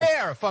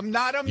there. If I'm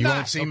not, I'm you not.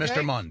 Won't see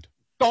Mr. Mund.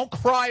 Don't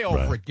cry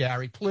over it,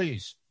 Gary,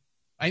 please.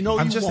 I know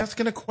I'm you just won't.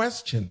 asking a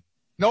question.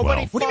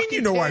 Nobody What do you mean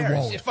you know cares I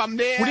won't? if I'm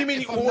there, what do you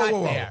mean, if I'm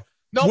not there.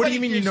 Nobody what do you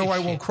mean you know I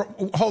won't cry?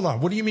 Hold on.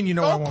 What do you mean you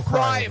know I won't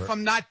cry if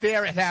I'm not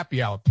there at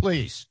happy hour,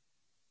 please.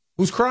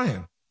 Who's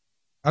crying?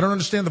 I don't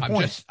understand the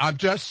point. I'm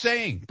just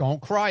saying,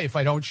 don't cry if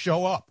I don't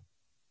show up.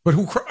 But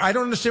I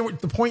don't understand what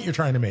the point you're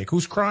trying to make.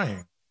 Who's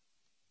crying?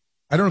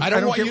 I don't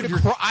want you to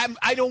cry.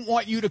 I don't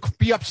want you to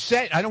be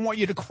upset. I don't want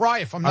you to cry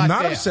if I'm not there.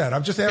 I'm not upset.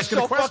 I'm just asking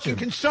a question.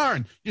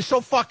 You're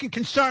so fucking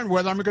concerned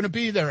whether I'm going to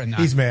be there or not.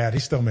 He's mad.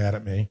 He's still mad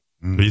at me.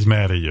 He's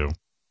mad at you.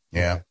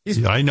 Yeah.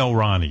 I know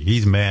Ronnie.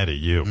 He's mad at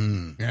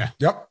you. Yeah.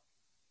 Yep.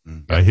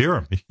 I hear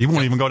him. He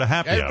won't even go to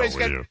happy hour with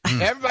you.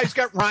 Everybody's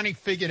got Ronnie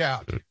figured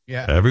out.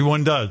 Yeah.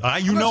 Everyone does.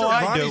 I do.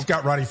 Ronnie's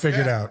got Ronnie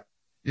figured out.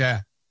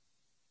 Yeah.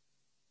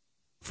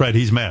 Fred,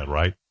 he's mad,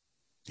 right?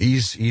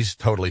 He's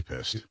totally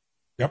pissed.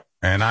 Yep.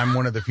 And I'm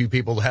one of the few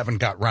people who haven't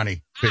got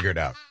Ronnie figured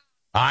out.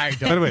 I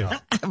don't know.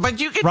 But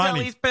you can tell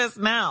he's pissed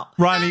now.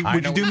 Ronnie,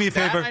 would you do me a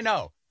favor? I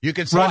know. You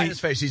can see on his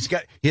face. He's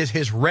got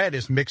his red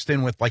is mixed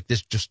in with like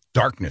this just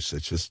darkness.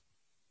 It's just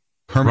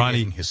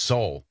permeating his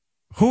soul.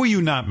 Who are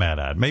you not mad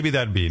at? Maybe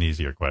that'd be an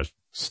easier question.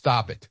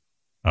 Stop it.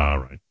 All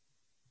right.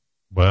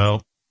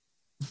 Well,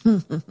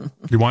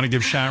 you want to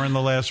give Sharon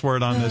the last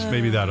word on this?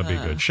 Maybe that'll be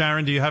good.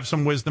 Sharon, do you have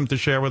some wisdom to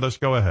share with us?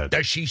 Go ahead.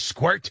 Does she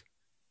squirt?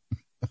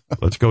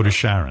 Let's go to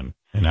Sharon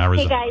in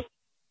Arizona. Hey,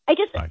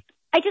 guys.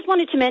 I just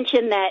wanted to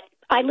mention that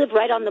I live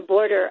right on the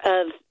border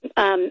of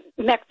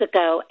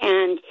Mexico,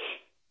 and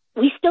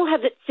we still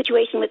have the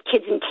situation with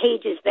kids in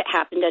cages that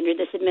happened under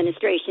this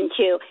administration,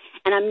 too.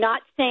 And I'm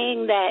not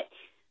saying that,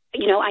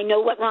 I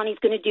know what Ronnie's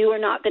going to do or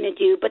not going to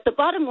do, but the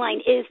bottom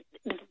line is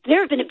there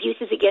have been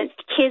abuses against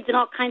kids and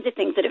all kinds of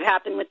things that have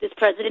happened with this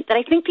president that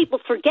I think people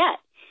forget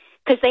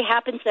because they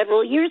happened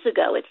several years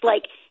ago. It's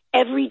like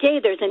every day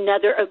there's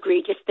another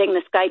egregious thing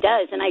this guy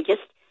does, and I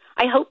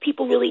hope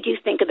people really do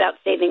think about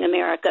saving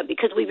America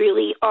because we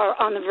really are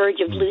on the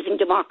verge of losing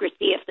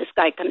democracy if this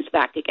guy comes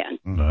back again.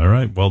 All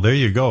right. Well, there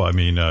you go. I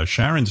mean,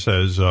 Sharon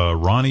says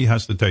Ronnie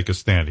has to take a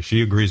stand.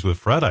 She agrees with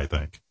Fred, I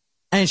think.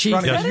 And she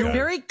said it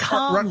very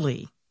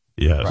calmly.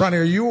 Yes. Ronnie,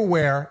 are you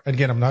aware?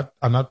 Again, I'm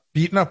not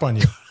beating up on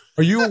you.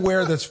 Are you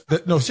aware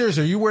no,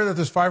 seriously, are you aware that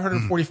there's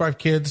 545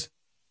 kids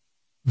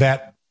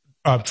that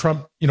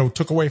Trump,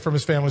 took away from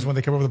his families when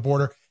they came over the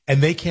border,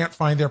 and they can't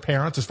find their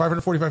parents? There's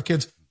 545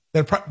 kids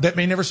that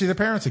may never see their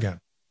parents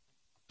again.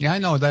 Yeah, I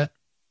know that.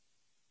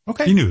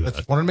 Okay. You knew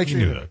that. Wanted to make sure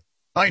you knew that.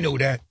 I knew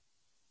that.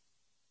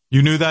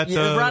 You knew that?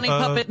 Ronnie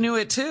Puppet knew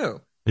it,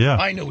 too. Yeah.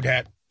 I knew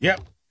that.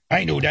 Yep.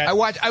 I knew that.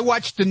 I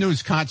watch the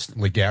news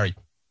constantly, Gary.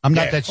 I'm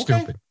not that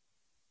stupid.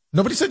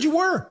 Nobody said you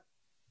were.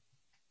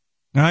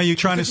 Now you're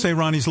trying to say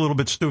Ronnie's a little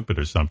bit stupid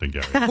or something,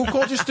 Gary. Who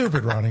called you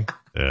stupid, Ronnie?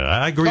 Yeah,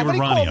 I agree with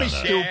Ronnie on that.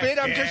 Stupid.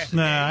 I'm just.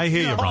 Nah, I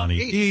hear you,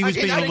 Ronnie. He was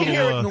being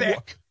a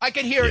little. I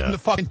can hear it in the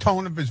fucking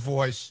tone of his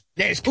voice.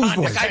 Yeah, his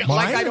voice?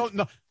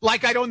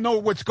 Like I don't know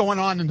what's going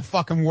on in the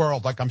fucking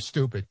world. Like I'm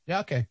stupid.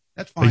 Yeah, okay,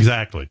 that's fine.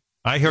 Exactly.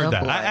 I heard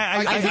that.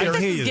 I think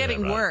this is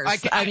getting worse. I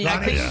think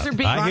things are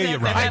being said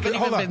that haven't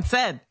even been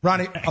said.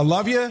 Ronnie, I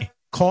love you.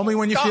 Call me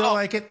when you feel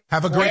like it.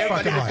 Have a great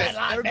fucking life.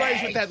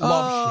 Everybody's with that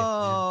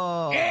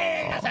love shit.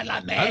 Yeah, doesn't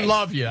love me. I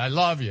love you. I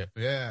love you.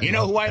 Yeah. You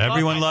know who I love?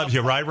 Everyone loves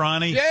you, right,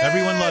 Ronnie? Yeah,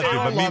 everyone loves you,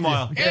 but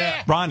meanwhile,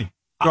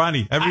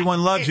 Ronnie,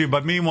 everyone loves you,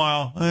 but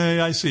meanwhile,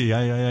 I see.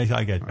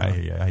 I get. I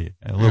hear you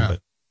a little bit.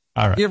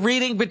 All right. You're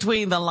reading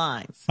between the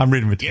lines. I'm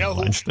reading between the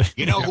lines.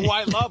 You know who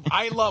I love?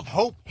 I love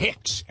Hope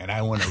Hicks, and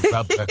I want to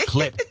rub the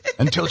clit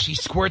until she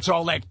squirts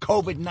all that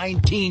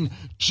COVID-19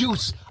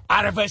 juice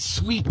out of her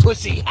sweet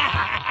pussy.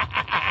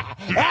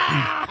 All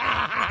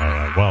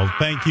right. Well,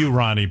 thank you,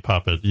 Ronnie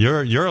Puppet.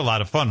 You're a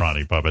lot of fun,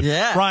 Ronnie Puppet.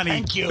 Yeah.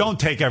 Ronnie, don't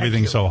take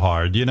everything so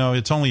hard.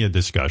 It's only a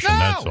discussion.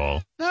 That's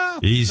all. No.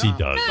 Easy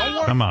does.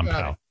 Come on,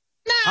 pal.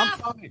 No. I'm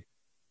fine.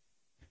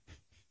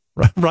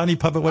 Ronnie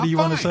Puppet, what do you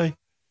want to say?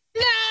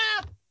 No.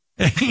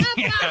 Okay.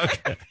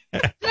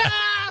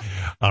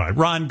 All right,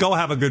 Ron, go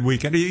have a good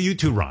weekend. You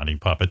too, Ronnie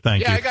Puppet.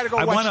 Thank you. Yeah, I got to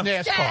go watch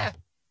NASCAR. Yeah.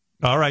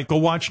 All right, go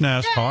watch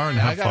NASCAR and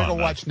have fun. I got to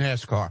go watch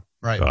NASCAR.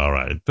 Right. All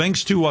right.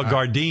 Thanks to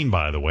Gardein,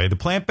 by the way. The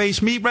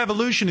plant-based meat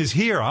revolution is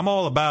here. I'm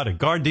all about it.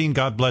 Gardein,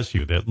 God bless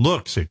you. It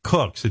looks, it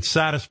cooks, it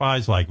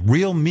satisfies like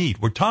real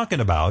meat. We're talking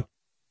about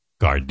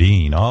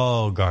Gardein.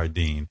 Oh,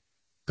 Gardein.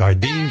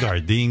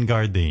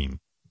 Gardein.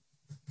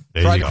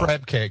 There Fried you go.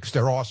 crab cakes.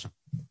 They're awesome.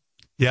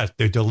 Yes,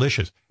 they're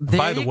delicious.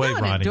 By the way, an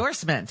Ronnie.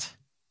 Endorsement.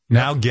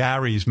 Now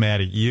Gary's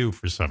mad at you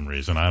for some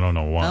reason. I don't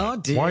know why. Oh,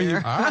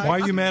 dear. Why are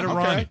you mad at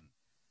Ronnie?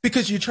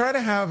 Because you try to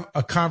have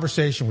a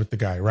conversation with the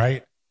guy,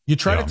 right? You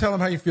try to tell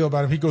him how you feel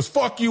about him. He goes,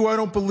 "Fuck you! I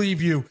don't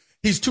believe you."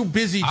 He's too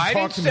busy to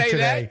talk to me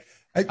today.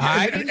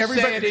 I didn't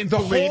say I didn't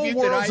believe you. The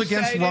whole world's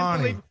against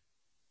Ronnie.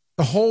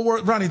 The whole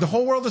world, Ronnie. The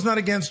whole world is not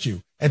against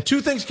you. And two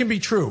things can be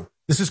true.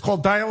 This is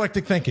called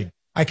dialectic thinking.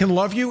 I can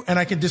love you and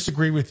I can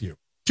disagree with you.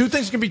 Two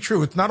things can be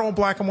true. It's not all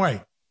black and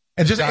white.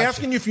 And just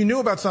asking you if you knew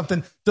about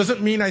something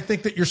doesn't mean I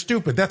think that you're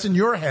stupid. That's in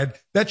your head.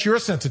 That's your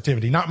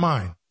sensitivity, not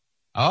mine.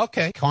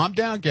 Okay, calm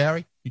down,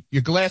 Gary.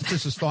 Your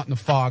glasses are starting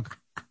to fog.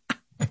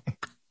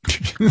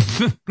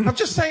 I'm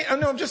just saying.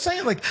 No, I'm just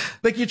saying. Like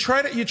you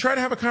try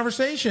to have a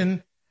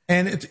conversation,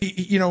 and it's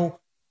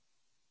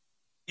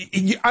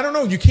I don't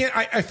know. You can't.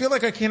 I feel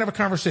like I can't have a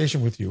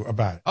conversation with you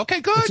about it.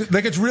 Okay, good.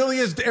 It really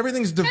is.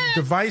 Everything's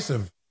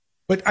divisive,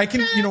 but I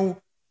can.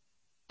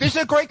 This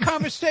is a great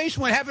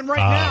conversation we're having right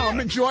now. I'm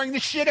enjoying the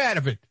shit out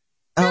of it.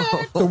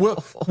 Oh. So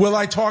will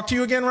I talk to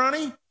you again,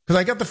 Ronnie? Because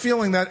I got the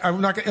feeling that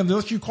I'm not going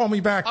unless you call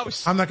me back.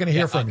 I'm not going to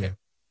hear from you.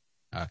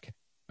 Okay.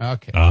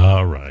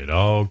 All right.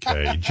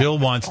 Okay. Jill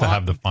wants to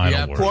have the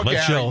final word. Poor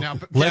Let Gary. Jill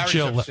Let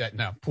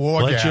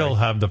Jill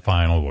have the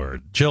final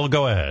word. Jill,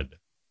 go ahead.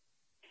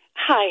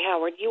 Hi,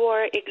 Howard. You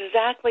are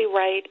exactly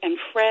right. And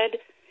Fred,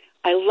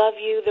 I love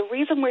you. The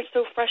reason we're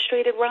so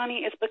frustrated, Ronnie,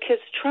 is because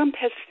Trump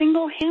has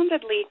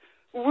single-handedly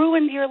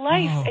ruined your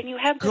life, and you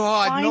have this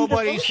blind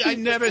devotion I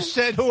never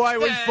said who I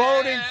was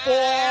voting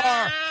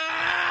for.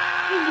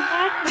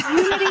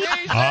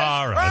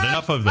 All right,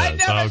 enough of this. I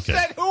never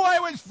said who I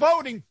was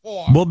voting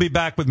for. We'll be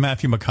back with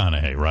Matthew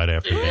McConaughey right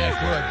after this.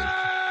 All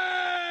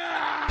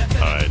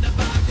right.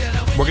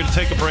 We're going to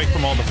take a break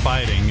from all the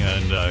fighting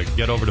and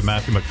get over to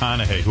Matthew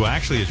McConaughey, who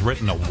actually has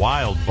written a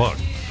wild book.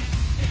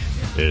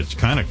 It's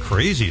kind of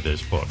crazy,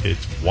 this book.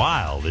 It's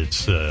wild.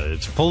 It's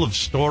full of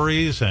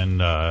stories,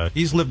 and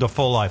he's lived a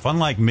full life.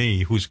 Unlike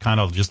me, who's kind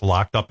of just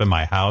locked up in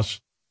my house.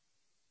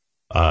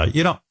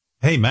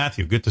 Hey,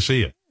 Matthew, good to see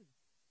you.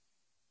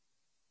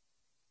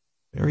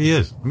 There he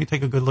is. Let me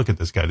take a good look at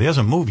this guy. There's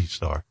a movie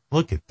star.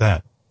 Look at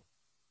that.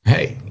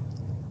 Hey,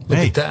 look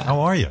at that.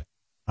 How are you?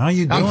 How are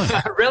you doing?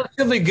 I'm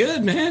relatively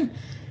good, man.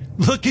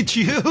 Look at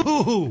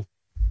you.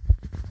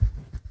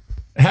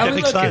 How Getting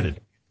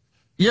excited.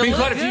 It's been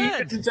quite a few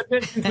years since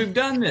we've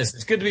done this.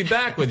 It's good to be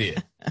back with you.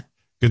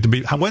 Good to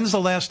be. When's the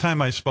last time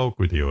I spoke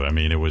with you? I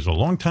mean, it was a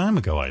long time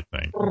ago, I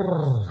think.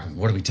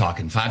 What are we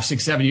talking? 5,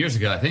 6, 7 years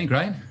ago, I think,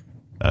 right?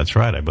 That's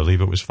right. I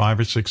believe it was 5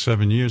 or 6,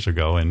 7 years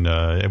ago, and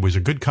it was a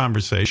good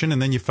conversation.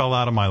 And then you fell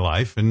out of my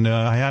life, and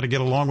I had to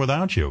get along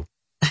without you.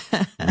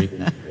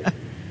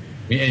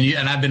 And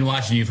I've been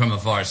watching you from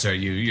afar, sir.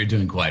 You're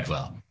doing quite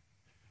well.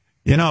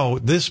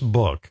 This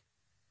book.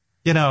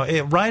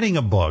 Writing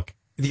a book,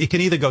 it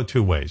can either go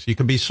two ways. You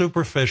can be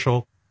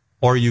superficial,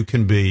 or you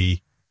can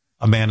be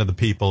a man of the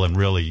people and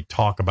really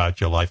talk about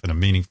your life in a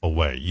meaningful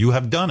way. You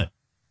have done it.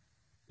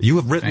 You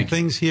have written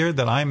things here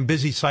that I'm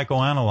busy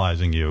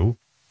psychoanalyzing you.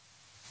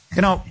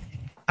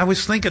 I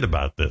was thinking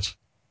about this.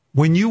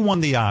 When you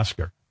won the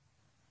Oscar,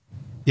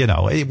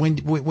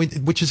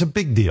 which is a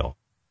big deal,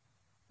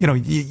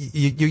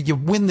 you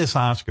win this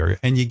Oscar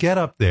and you get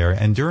up there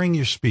and during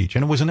your speech,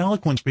 and it was an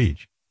eloquent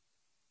speech,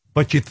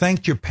 but you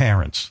thanked your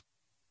parents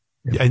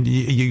and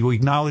you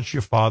acknowledged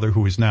your father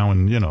who is now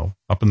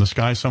up in the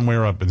sky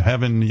somewhere, up in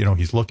heaven,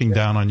 he's looking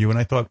down on you. And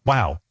I thought,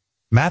 wow,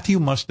 Matthew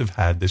must have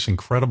had this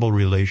incredible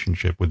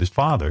relationship with his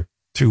father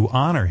to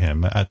honor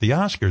him at the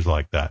Oscars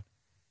like that.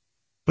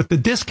 But the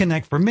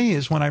disconnect for me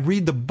is when I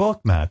read the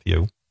book,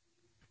 Matthew,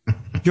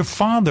 your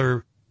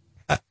father,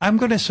 I'm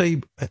not going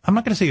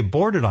to say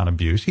aborted on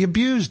abuse. He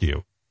abused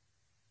you.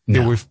 No.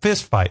 There were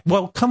fist fights.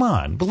 Well, come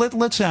on. But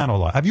let's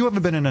analyze. Have you ever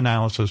been in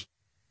analysis?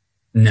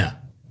 No.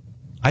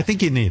 I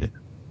think you need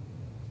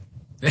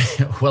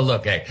it. Well,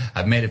 look, hey,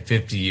 I've made it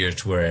 50 years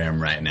to where I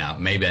am right now.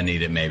 Maybe I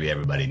need it. Maybe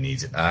everybody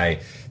needs it.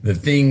 The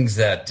things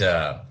that,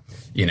 I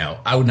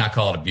would not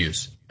call it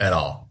abuse at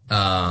all.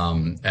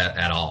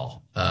 At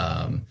all.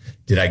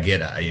 Did I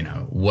get,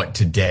 what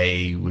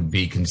today would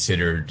be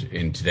considered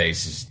in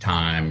today's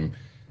time,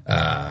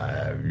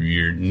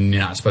 you're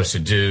not supposed to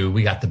do?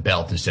 We got the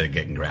belt instead of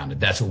getting grounded.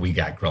 That's what we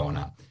got growing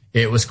up.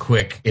 It was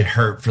quick. It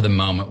hurt for the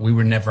moment. We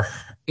were never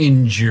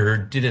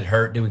injured. Did it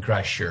hurt? Did we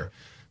cry? Sure.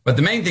 But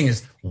the main thing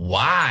is,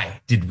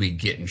 why did we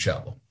get in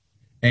trouble?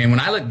 And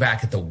when I look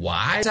back at the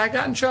whys I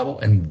got in trouble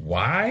and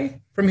why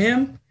from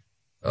him,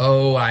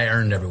 I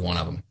earned every one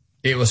of them.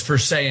 It was for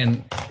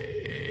saying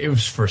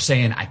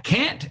I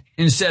can't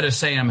instead of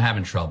saying I'm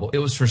having trouble. It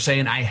was for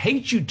saying I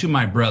hate you to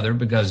my brother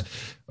because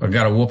I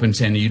got a whooping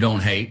saying you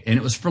don't hate. And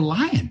it was for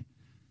lying.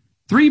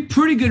 3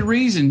 pretty good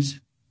reasons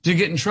to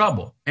get in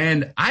trouble.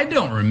 And I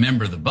don't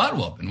remember the butt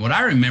whooping. What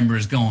I remember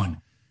is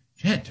going,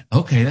 shit,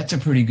 okay, that's a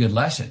pretty good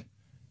lesson.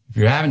 If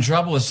you're having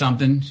trouble with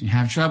something, you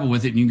have trouble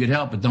with it and you get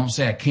help, but don't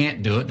say I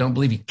can't do it. Don't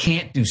believe you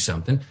can't do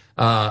something.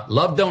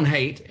 Love, don't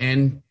hate,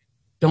 and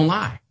don't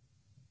lie.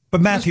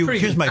 But Matthew,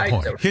 here's my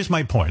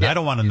point. Yeah. I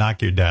don't want to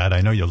knock your dad.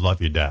 I know you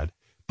love your dad.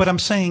 But I'm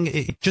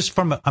saying,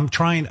 I'm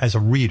trying as a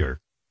reader,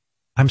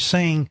 I'm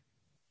saying,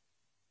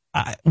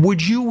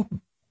 would you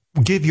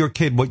give your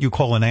kid what you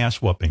call an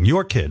ass whooping?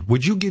 Your kid,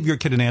 would you give your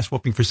kid an ass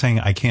whooping for saying,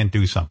 I can't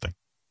do something?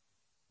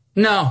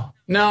 No,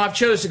 I've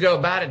chose to go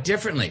about it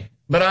differently.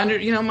 But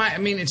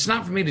it's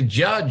not for me to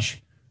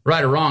judge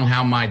right or wrong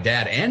how my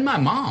dad and my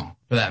mom,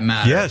 for that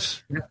matter.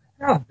 Yes.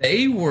 How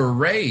they were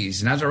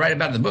raised, and as I write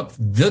about it in the book,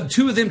 the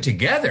two of them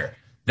together,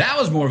 that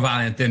was more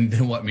violent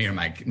than what me or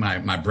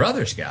my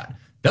brothers got.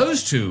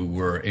 Those two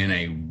were in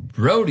a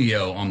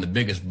rodeo on the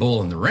biggest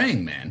bull in the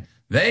ring, man.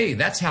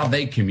 That's how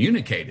they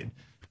communicated.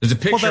 There's a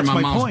picture of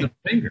my mom's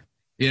finger.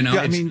 You know,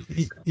 yeah, I mean,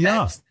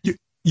 yeah,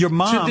 your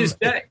mom. To this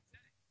day.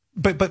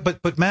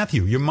 But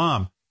Matthew, your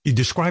mom, you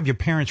describe your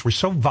parents were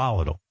so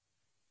volatile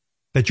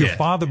that your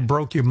father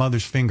broke your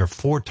mother's finger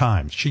 4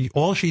 times.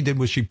 All she did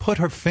was she put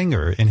her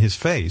finger in his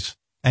face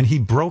and he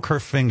broke her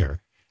finger.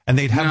 And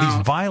they'd have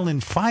these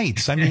violent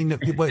fights. I mean,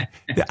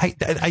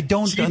 I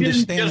don't she understand.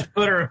 She didn't just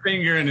put her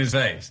finger in his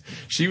face.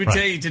 She would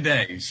tell you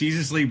today, she's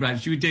asleep, right?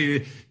 She would tell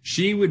you,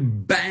 she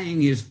would bang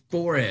his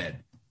forehead.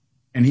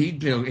 And he'd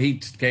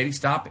Katie,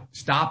 stop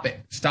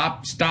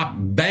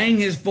it, bang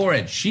his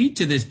forehead. She,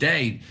 to this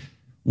day,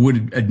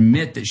 would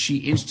admit that she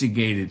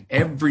instigated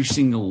every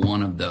single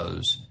one of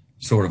those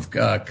sort of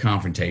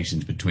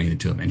confrontations between the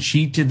two of them. And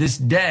she, to this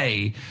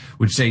day,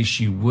 would say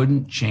she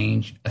wouldn't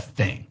change a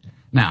thing.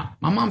 Now,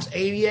 my mom's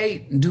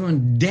 88 and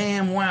doing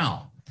damn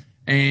well.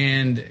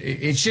 And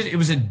it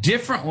was a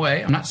different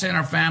way. I'm not saying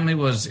our family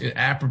was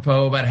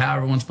apropos about how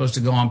everyone's supposed to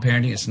go on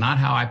parenting. It's not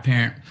how I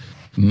parent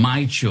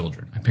my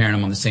children. I parent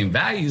them on the same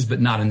values,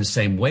 but not in the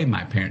same way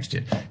my parents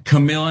did.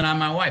 Camille and I,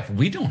 my wife,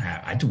 we don't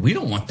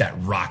want that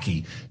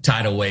rocky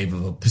tidal wave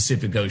of a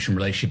Pacific Ocean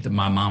relationship that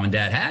my mom and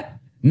dad had.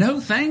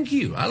 No, thank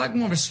you. I like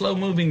more of a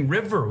slow-moving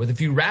river with a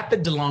few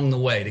rapids along the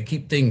way to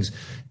keep things,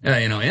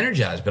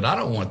 energized. But I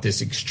don't want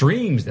this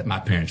extremes that my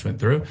parents went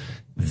through.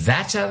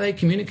 That's how they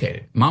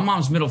communicated. My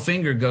mom's middle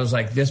finger goes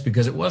like this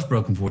because it was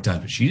broken 4 times.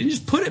 But she didn't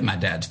just put it in my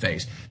dad's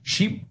face.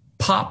 She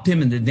popped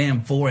him in the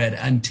damn forehead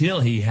until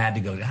he had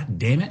to go, God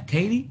damn it,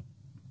 Katie.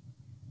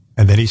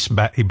 And then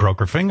he broke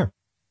her finger.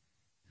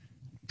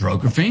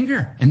 Broke her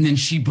finger, and then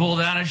she pulled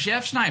out a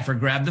chef's knife or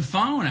grabbed the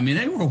phone. I mean,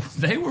 they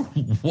were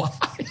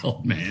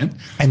wild, man.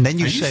 And then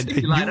you said,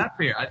 "You light up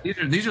here."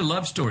 These are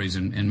love stories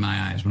in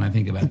my eyes when I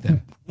think about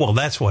them. Well,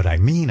 that's what I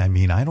mean.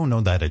 I don't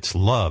know that it's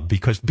love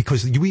because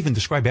you even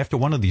described after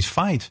one of these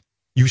fights,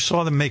 you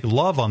saw them make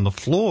love on the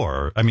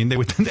floor. I mean, they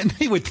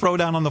would throw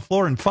down on the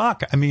floor and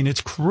fuck. I mean,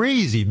 it's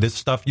crazy this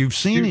stuff you've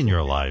seen in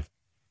your life.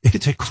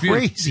 It's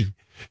crazy.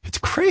 It's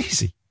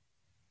crazy.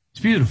 It's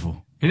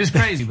beautiful. It is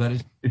crazy, but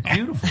it's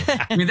beautiful.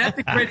 I mean, that's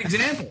a great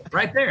example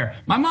right there.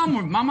 My mom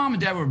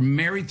and dad were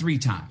married 3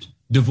 times,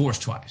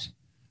 divorced twice.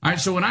 All right.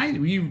 So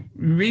when you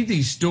read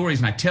these stories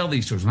and I tell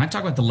these stories, when I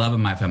talk about the love of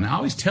my family, I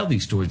always tell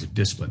these stories of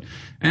discipline.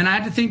 And I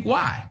had to think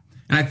why.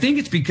 And I think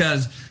it's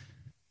because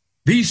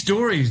these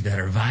stories that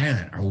are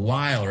violent or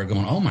wild or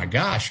going, oh my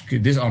gosh,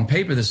 on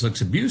paper, this looks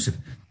abusive.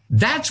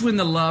 That's when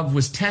the love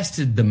was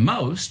tested the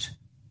most,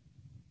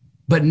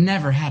 but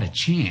never had a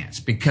chance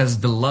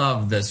because the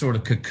love, the sort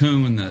of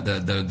cocoon,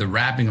 the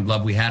wrapping of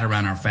love we had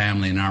around our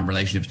family and our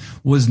relationships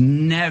was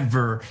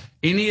never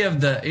any of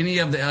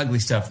the ugly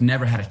stuff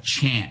never had a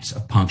chance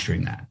of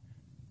puncturing that.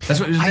 That's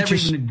what it was never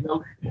even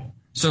negotiable.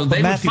 So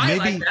they would fight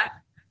like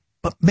that.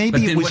 But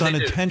maybe it was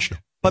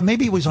unintentional. But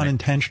maybe it was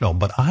unintentional.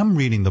 But I'm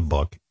reading the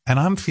book and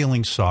I'm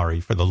feeling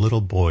sorry for the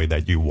little boy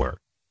that you were.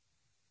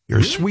 You're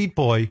a sweet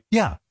boy.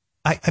 Yeah.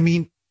 I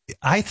mean,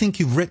 I think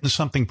you've written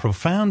something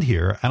profound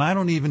here, and I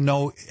don't even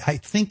know. I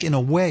think in a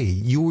way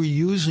you were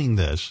using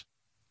this.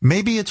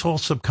 Maybe it's all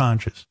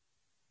subconscious,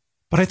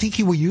 but I think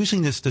you were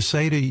using this to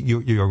say to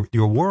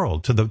your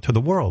world, to the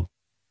world,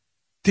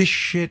 this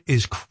shit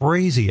is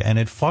crazy, and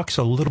it fucks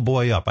a little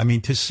boy up. I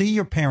mean, to see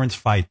your parents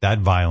fight that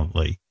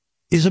violently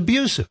is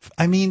abusive.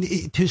 I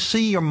mean, to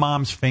see your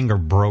mom's finger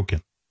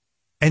broken,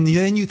 and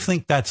then you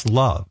think that's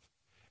love.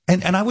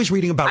 And I was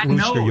reading about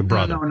Rooster, your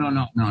brother.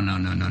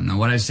 No.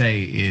 What I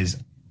say is,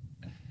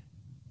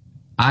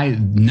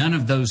 none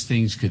of those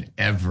things could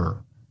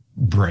ever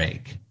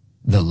break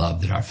the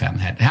love that our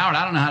family had. Howard,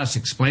 I don't know how to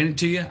explain it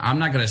to you. I'm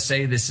not going to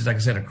say this is, like I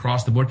said,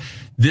 across the board.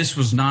 This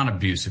was not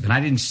abusive, and I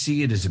didn't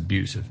see it as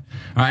abusive.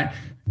 All right.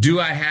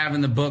 Do I have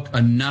in the book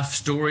enough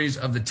stories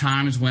of the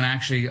times when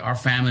actually our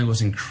family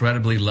was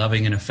incredibly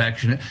loving and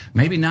affectionate?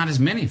 Maybe not as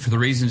many for the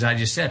reasons I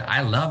just said.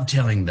 I love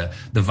telling the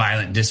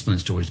violent discipline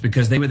stories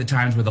because they were the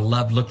times where the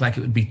love looked like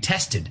it would be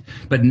tested,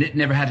 but it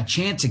never had a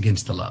chance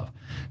against the love.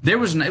 It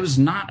was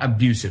not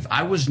abusive.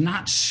 I was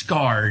not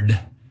scarred.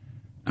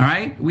 All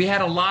right. We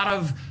had a lot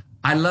of,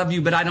 I love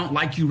you, but I don't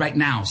like you right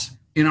now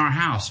in our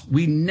house.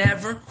 We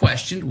never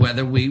questioned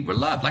whether we were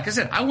loved. Like I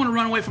said, I want to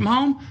run away from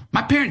home.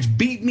 My parents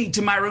beat me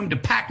to my room to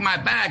pack my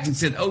bags and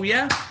said, oh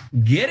yeah,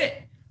 get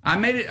it. I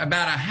made it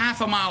about a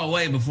half a mile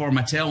away before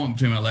my tail went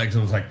between my legs.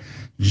 I was like,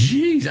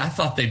 geez, I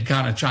thought they'd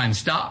kind of try and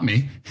stop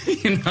me,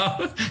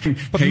 but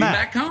came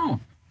back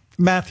home.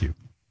 Matthew,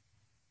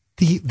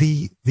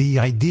 the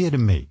idea to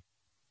me,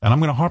 and I'm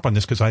going to harp on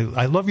this because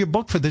I love your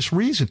book for this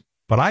reason,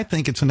 but I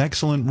think it's an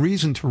excellent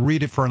reason to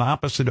read it for an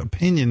opposite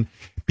opinion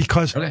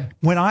because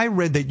when I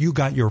read that you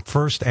got your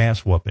first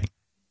ass whooping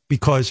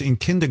because in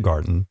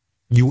kindergarten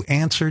you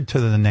answered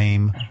to the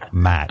name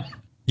Matt.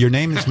 Your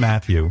name is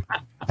Matthew,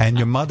 and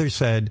your mother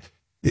said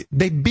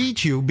they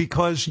beat you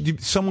because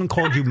someone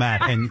called you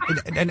Matt,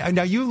 and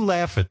now you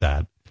laugh at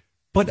that.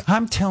 But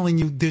I'm telling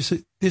you,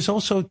 there's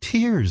also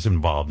tears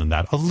involved in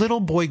that. A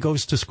little boy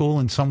goes to school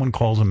and someone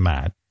calls him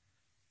Matt.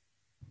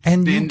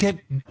 And you get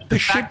the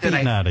shit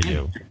beaten out of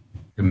you.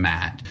 to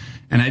Matt,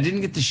 and I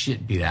didn't get the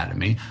shit beat out of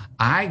me.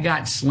 I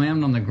got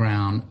slammed on the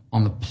ground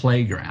on the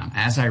playground.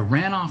 As I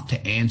ran off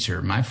to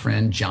answer, my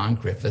friend John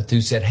Griffith,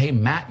 who said, "Hey,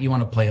 Matt, you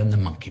want to play on the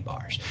monkey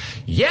bars?"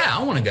 Yeah,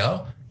 I want to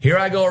go. Here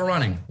I go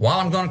running. While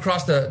I'm going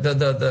across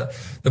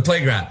the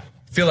playground,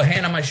 feel a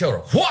hand on my shoulder.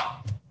 What?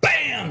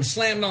 Bam!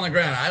 Slammed on the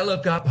ground. I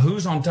look up.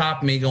 Who's on top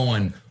of me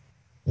going,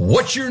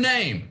 "What's your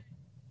name?"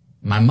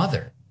 My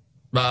mother.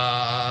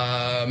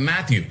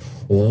 Matthew.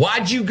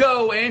 "Why'd you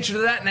go answer to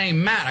that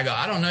name, Matt?" I go,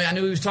 "I don't know. I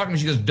knew he was talking to me."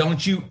 She goes,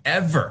 "Don't you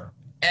ever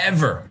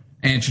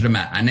answer to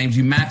Matt. I named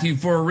you Matthew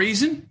for a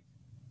reason.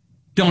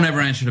 Don't ever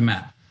answer to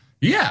Matt."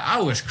 Yeah,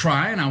 I was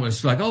crying. I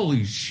was like,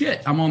 holy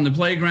shit. I'm on the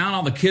playground.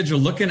 All the kids are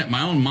looking at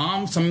my own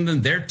mom. Some of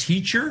them, their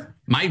teacher,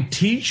 my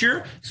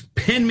teacher,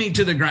 pinned me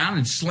to the ground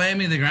and slammed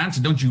me to the ground and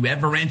said, "Don't you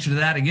ever answer to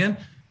that again."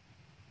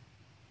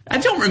 I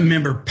don't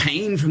remember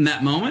pain from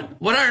that moment.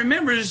 What I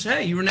remember is,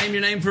 hey, you were named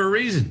your name for a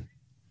reason.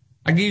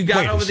 You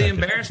got over the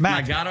embarrassment.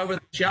 Matt, I got over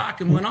the shock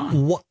and went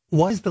on. What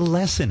was the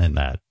lesson in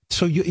that?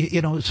 So,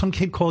 you know, some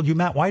kid called you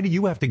Matt. Why do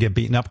you have to get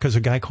beaten up because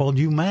a guy called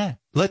you Matt?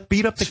 Let's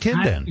beat up the kid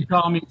then.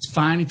 It's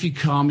fine if you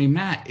call me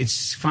Matt.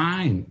 It's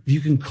fine.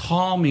 You can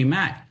call me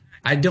Matt.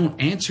 I don't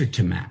answer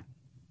to Matt.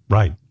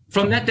 Right.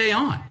 From that day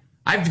on.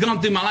 I've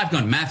gone through my life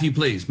going, "Matthew,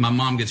 please." My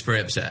mom gets very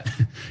upset.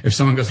 If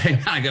someone goes, "Hey,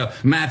 Matt," I go,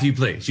 "Matthew,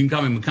 please." You can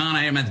call me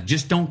McConaughey or Matthew.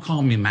 Just don't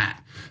call me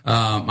Matt.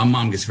 My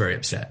mom gets very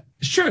upset.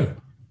 It's true.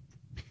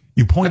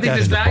 You point I think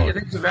that in the book. I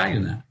think there's value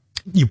in that.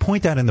 You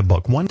point that in the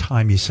book. One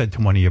time you said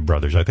to one of your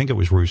brothers, I think it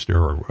was Rooster,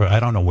 or I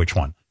don't know which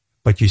one,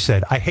 but you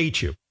said, "I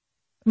hate you."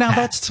 Now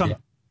that's some,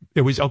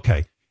 it was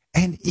okay.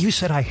 And you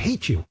said, "I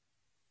hate you."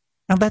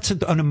 Now that's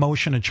an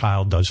emotion a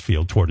child does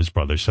feel toward his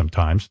brother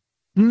sometimes.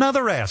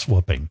 Another ass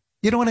whooping.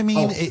 You know what I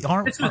mean?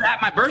 This was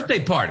at my birthday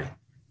party.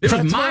 It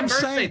was my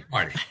birthday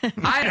party.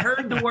 I had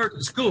heard the word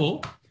at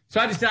school. So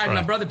I decided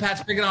my brother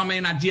Pat's picking on me,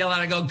 and I'd yell out,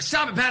 I go,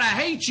 "Stop it, Pat, I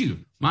hate you."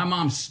 My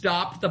mom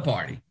stopped the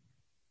party.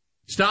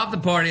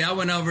 I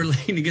went over,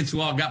 leaned against the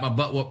wall, got my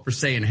butt whooped for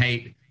saying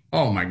hate.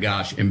 Oh, my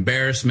gosh,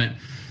 embarrassment.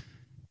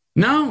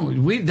 No,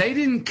 they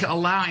didn't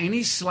allow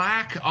any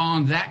slack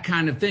on that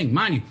kind of thing.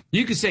 Mind you,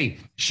 you could say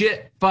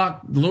shit,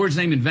 fuck, the Lord's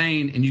name in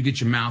vain, and you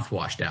get your mouth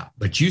washed out.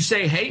 But you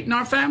say hate in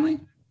our family,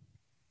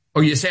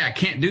 or you say I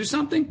can't do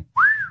something,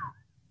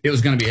 it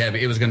was going to be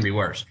heavy. It was going to be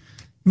worse.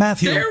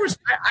 Matthew.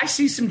 I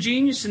see some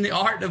genius in the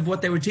art of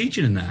what they were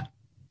teaching in that.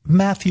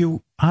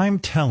 Matthew, I'm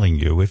telling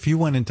you, if you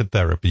went into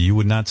therapy, you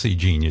would not see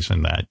genius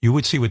in that. You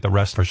would see what the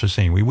rest of us are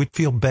seeing. We would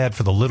feel bad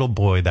for the little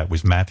boy that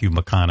was Matthew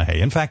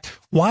McConaughey. In fact,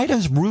 why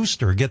does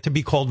Rooster get to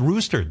be called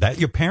Rooster? That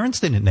your parents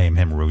didn't name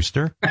him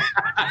Rooster.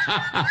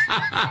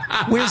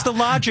 Where's the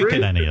logic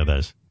in any of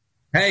this?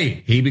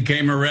 Hey, he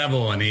became a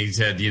rebel, and he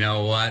said, "You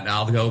know what?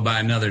 I'll go by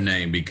another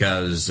name,"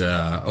 because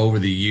over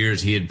the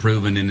years he had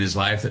proven in his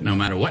life that no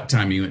matter what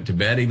time he went to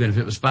bed, even if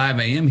it was 5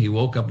 a.m., he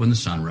woke up when the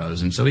sun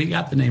rose, and so he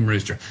got the name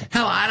Rooster.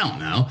 Hell, I don't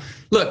know.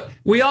 Look,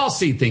 we all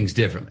see things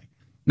differently.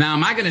 Now,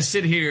 am I going to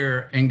sit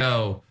here and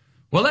go,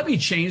 "Well, let me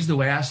change the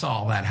way I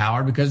saw that,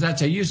 Howard, because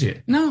that's how you see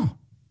it"? No.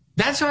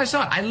 That's how I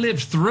saw it. I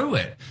lived through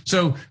it.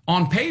 So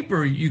on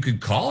paper, you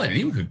could call it,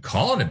 you could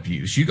call it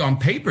abuse. On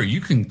paper, you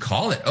can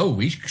call it, "Oh,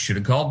 we should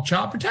have called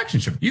child protection."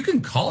 You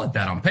can call it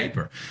that on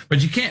paper,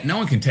 but you can't, no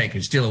one can take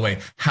and steal away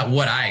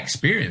what I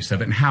experienced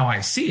of it and how I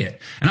see it.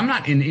 And I'm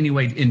not in any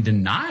way in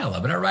denial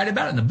of it. I write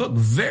about it in the book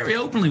very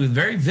openly, with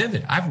very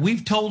vivid.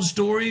 We've told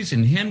stories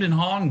and hemmed and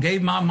hawed and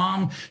gave my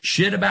mom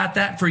shit about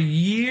that for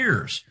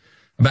years,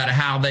 about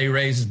how they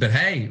raised us. But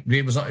hey,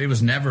 it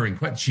was never in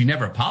question. She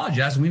never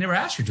apologized, and we never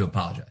asked her to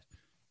apologize.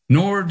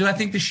 Nor do I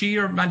think that she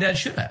or my dad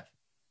should have.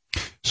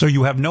 So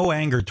you have no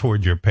anger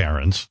toward your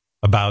parents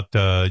about,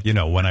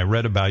 when I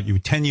read about you,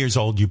 10 years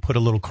old, you put a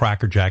little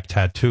Cracker Jack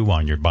tattoo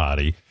on your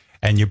body,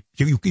 and you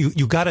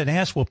got an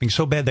ass whooping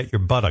so bad that your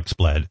buttocks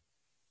bled.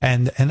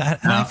 And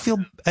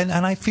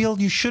I feel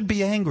you should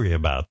be angry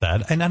about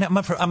that. And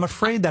I'm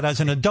afraid that as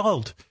an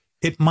adult,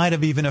 it might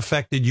have even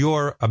affected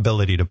your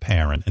ability to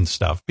parent and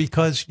stuff,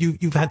 because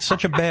you've had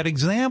such a bad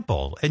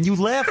example, and you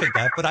laugh at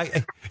that. But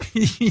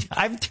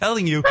I'm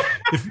telling you,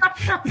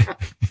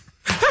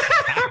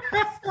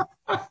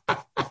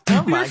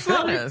 oh my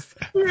goodness!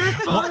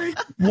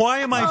 Why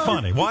am I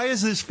funny? Why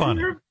is this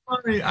funny? You're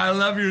funny. I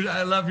love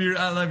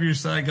your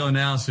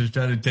psychoanalysis.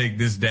 Trying to take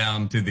this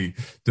down to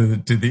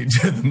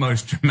the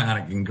most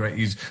dramatic and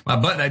great. My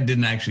butt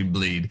didn't actually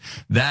bleed.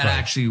 That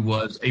actually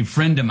was a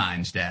friend of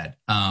mine's dad.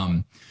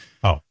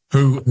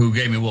 Who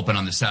gave me a whooping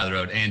on the side of the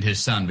road, and his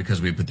son, because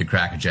we put the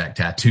Cracker Jack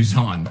tattoos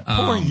on.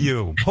 Poor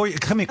you.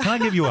 Come here. Can I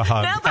give you a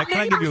hug? Now the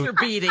neighbors are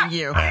beating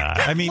you.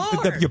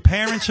 Your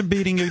parents are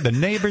beating you. The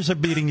neighbors are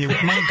beating you.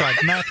 My God,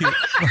 Matthew,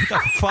 what the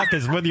fuck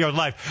is with your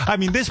life? I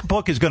mean, this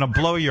book is going to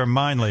blow your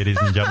mind, ladies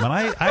and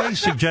gentlemen. I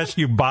suggest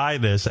you buy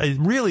this. It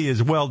really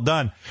is well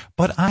done.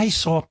 But I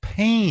saw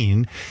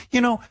pain.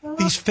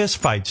 These fist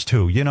fights,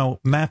 too.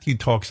 Matthew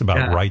talks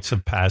about rites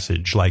of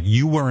passage. Like,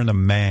 you weren't a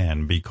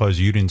man because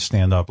you didn't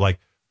stand up. Like,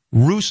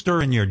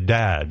 Rooster and your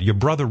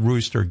brother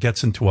Rooster,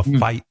 gets into a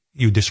fight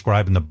you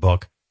describe in the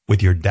book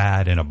with your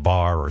dad in a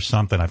bar or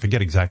something. I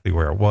forget exactly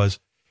where it was.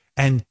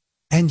 And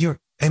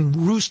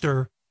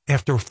Rooster,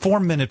 after a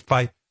 4-minute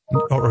fight,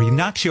 or he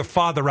knocks your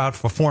father out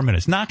for 4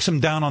 minutes, knocks him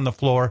down on the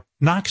floor,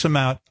 knocks him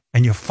out,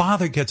 and your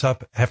father gets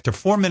up after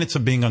 4 minutes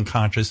of being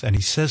unconscious, and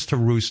he says to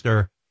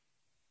Rooster,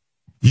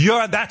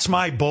 that's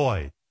my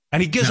boy.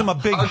 And he gives him a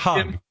big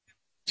hug.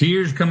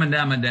 Tears coming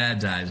down my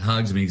dad's eyes,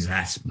 hugs me,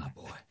 that's my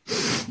boy.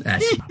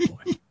 That's my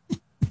boy.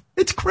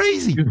 It's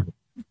crazy. Beautiful.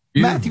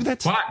 Matthew,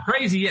 that's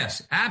crazy,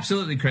 yes.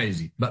 Absolutely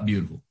crazy, but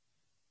beautiful.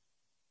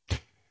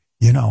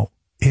 You know,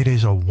 it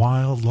is a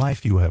wild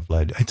life you have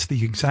led. It's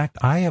the exact.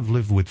 I have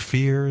lived with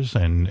fears,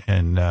 and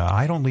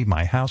I don't leave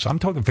my house. I'm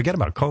talking. Forget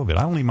about COVID.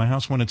 I don't leave my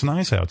house when it's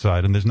nice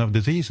outside and there's no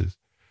diseases.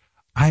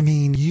 I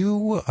mean,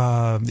 you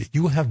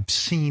have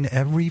seen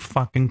every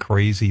fucking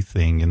crazy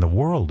thing in the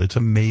world. It's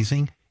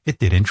amazing. It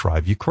didn't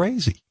drive you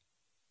crazy.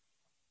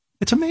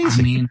 It's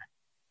amazing.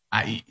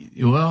 I mean,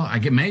 I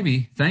get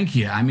maybe. Thank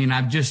you. I mean,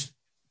 I've just,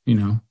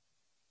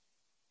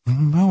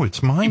 No,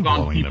 it's mind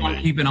blowing. Keep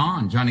on keeping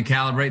on, trying to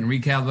calibrate and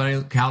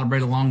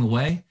recalibrate along the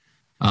way.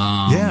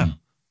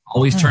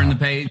 Always turn the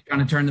page, trying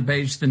to turn the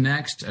page to the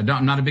next.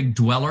 I'm not a big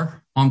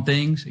dweller on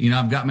things.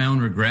 I've got my own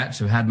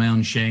regrets. I've had my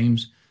own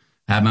shames,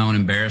 had my own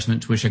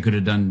embarrassments. Wish I could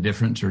have done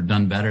different or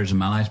done better in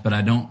my life, but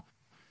I don't.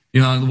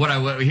 Listen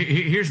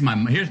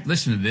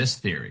to this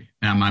theory.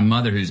 Now, my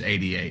mother, who's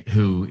 88,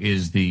 who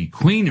is the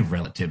queen of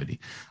relativity.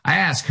 I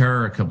asked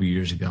her a couple of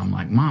years ago. I'm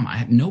like, Mom,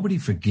 nobody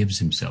forgives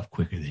himself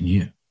quicker than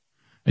you.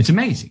 It's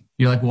amazing.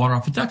 You're like water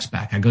off a duck's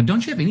back. I go,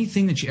 don't you have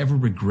anything that you ever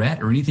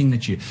regret or anything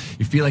that you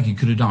feel like you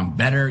could have done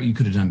better? You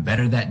could have done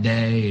better that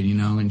day.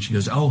 And she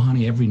goes, oh,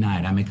 honey, every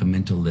night I make a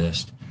mental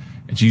list.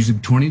 It's usually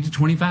 20 to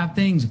 25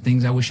 things of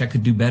things I wish I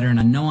could do better. And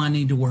I know I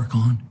need to work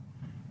on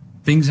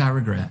things I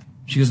regret.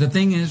 She goes, the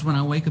thing is, when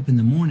I wake up in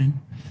the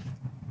morning,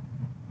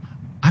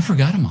 I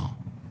forgot them all.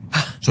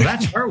 So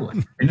that's her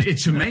one. And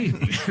it's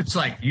amazing. It's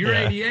like, you're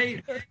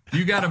 88,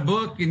 you got a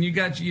book, and you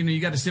got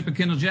a sip of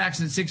Kendall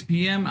Jackson at 6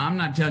 p.m. I'm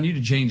not telling you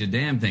to change a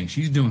damn thing.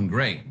 She's doing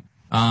great.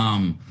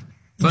 But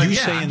you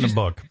say in the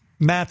book,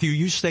 Matthew,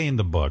 you say in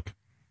the book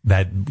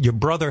that your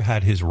brother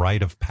had his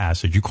rite of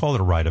passage. You call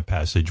it a rite of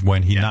passage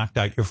when he knocked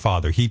out your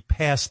father. He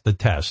passed the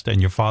test,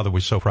 and your father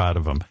was so proud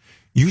of him.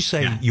 You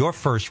say your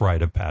first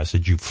rite of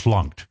passage, you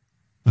flunked.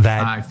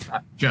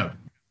 That joke.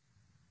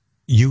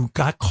 You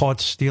got caught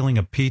stealing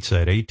a pizza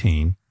at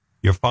 18.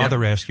 Your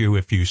father asked you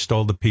if you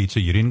stole the pizza.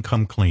 You didn't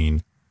come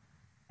clean.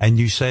 And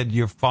you said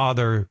your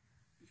father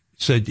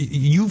said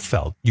you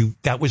felt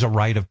that was a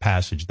rite of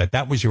passage,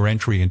 that was your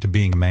entry into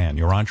being a man,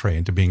 your entree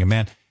into being a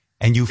man.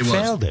 And you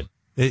failed it.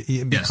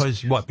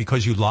 Because what?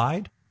 Because you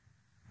lied?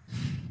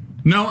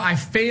 No, I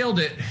failed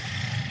it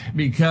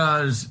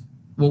because,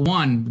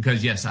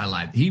 because yes, I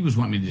lied. He was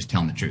wanting me to just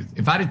tell him the truth.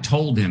 If I'd have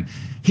told him,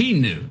 he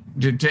knew,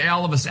 to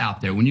all of us out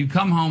there, when you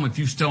come home, if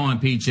you've stolen a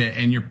pizza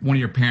and one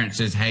of your parents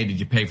says, hey, did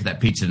you pay for that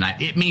pizza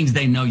tonight? It means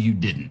they know you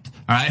didn't.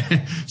 All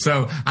right.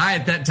 So I,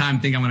 at that time,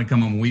 think I'm going to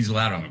come home and weasel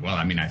out. I'm like, well,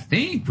 I mean, I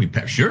think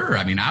sure.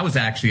 I mean, I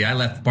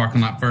left the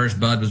parking lot first.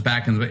 Bud was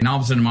back and all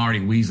of a sudden I'm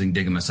already weaseling,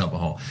 digging myself a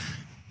hole.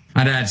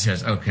 My dad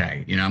says,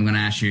 okay, I'm going to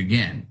ask you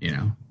again,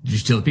 did you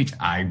steal the pizza?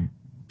 I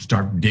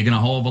start digging a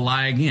hole of a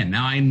lie again.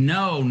 Now, I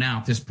know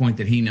at this point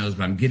that he knows,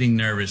 but I'm getting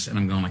nervous and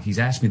I'm going like, he's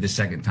asked me the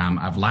second time.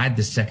 I've lied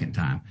the second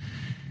time.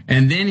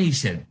 And then he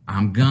said,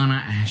 I'm going to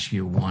ask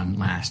you one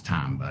last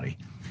time, buddy.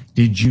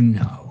 Did you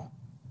know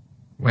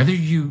whether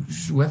you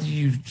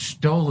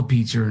stole a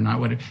pizza or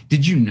not,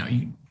 did you know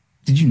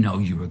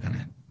you were going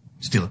to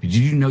steal a pizza?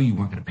 Did you know you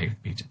weren't going to pay for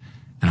the pizza?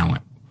 And I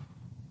went,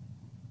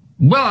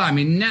 well, I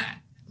mean,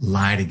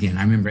 lied again.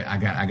 I remember I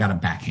got a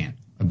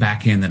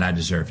backhand that I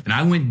deserved. And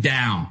I went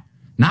down.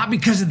 Not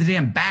because of the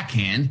damn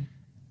backhand,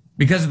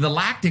 because of the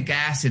lactic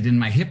acid in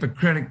my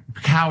hypocritic,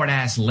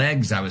 coward-ass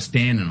legs I was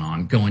standing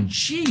on, going,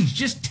 geez,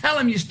 just tell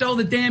him you stole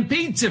the damn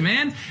pizza,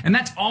 man. And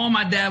that's all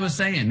my dad was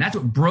saying. That's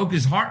what broke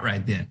his heart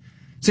right then.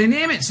 Saying,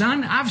 damn it,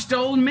 son, I've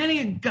stolen many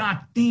a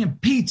goddamn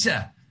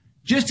pizza.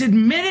 Just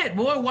admit it,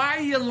 boy. Why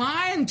are you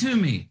lying to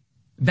me?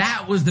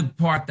 That was the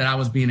part that I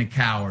was being a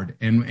coward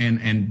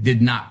and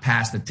did not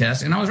pass the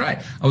test. And I was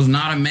right. I was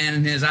not a man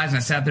in his eyes. And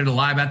I sat there to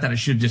lie about that. I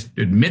should have just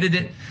admitted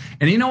it.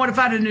 And you know what? If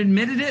I hadn't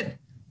admitted it,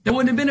 there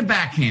wouldn't have been a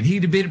backhand.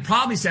 He'd have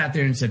probably sat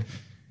there and said,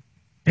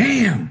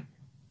 damn,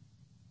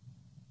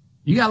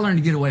 you got to learn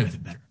to get away with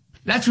it better.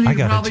 That's what he'd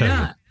probably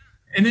done.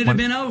 And it'd have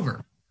been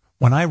over.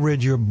 When I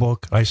read your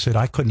book, I said,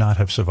 I could not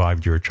have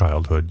survived your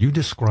childhood. You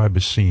describe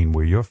a scene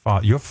where your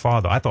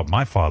father, I thought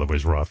my father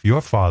was rough.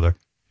 Your father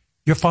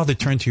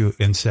turned to you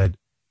and said,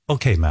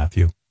 okay,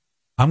 Matthew,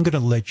 I'm going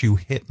to let you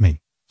hit me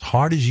as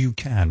hard as you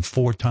can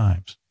 4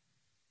 times.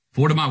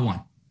 4 to my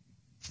 1.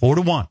 4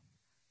 to 1.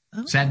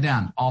 Oh. Sat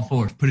down, all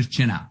fours, put his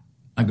chin out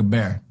like a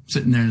bear,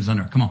 sitting there in his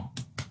underwear. Come on.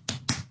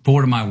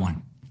 4 to my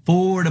 1.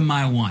 4 to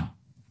my 1.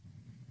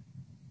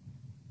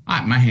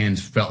 My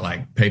hands felt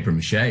like paper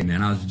mache,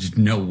 man. I was just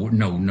no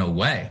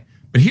way.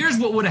 But here's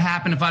what would have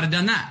happened if I'd have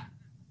done that.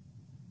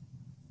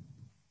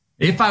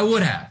 If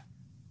I'd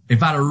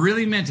have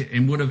really meant it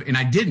and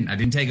I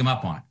didn't take him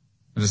up on it.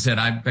 As I said,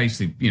 I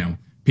basically,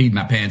 peed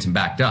my pants and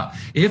backed up.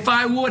 If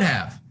I would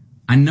have,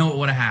 I know what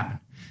would have happened.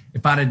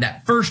 If I'd had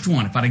that first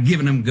one, if I'd have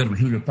given him a good one,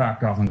 he would have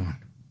backed off and gone,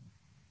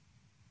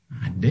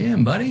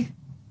 damn, buddy,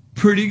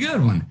 pretty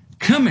good one.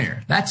 Come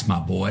here. That's my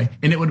boy.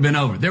 And it would have been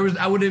over.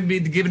 I would have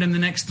been giving him the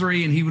next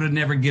 3 and he would have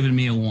never given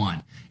me a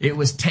 1. It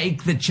was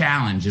take the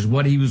challenge is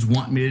what he was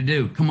wanting me to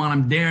do. Come on,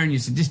 I'm daring you.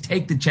 So just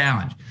take the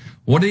challenge.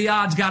 What are the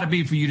odds got to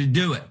be for you to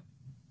do it?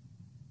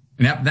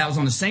 And that was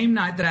on the same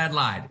night that I had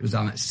lied. It was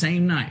on that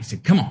same night. He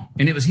said, come on.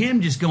 And it was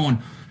him just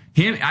going,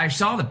 I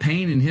saw the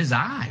pain in his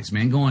eyes,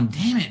 man, going,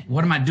 damn it.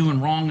 What am I doing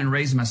wrong in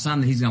raising my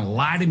son that he's going to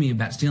lie to me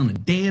about stealing the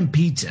damn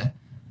pizza?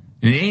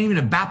 And it ain't even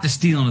about the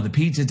stealing of the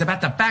pizza. It's about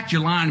the fact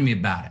you're lying to me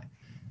about it.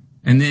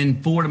 And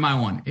then 4 to my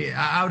 1.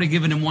 I would have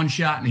given him one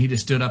shot, and he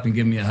just stood up and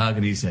gave me a hug,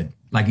 and he said,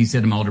 like he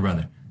said to my older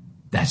brother,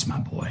 that's my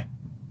boy.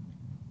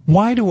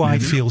 Why do I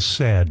feel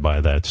sad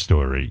by that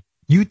story?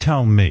 You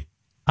tell me.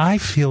 I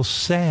feel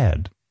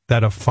sad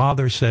that a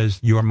father says,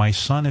 you're my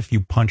son if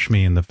you punch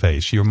me in the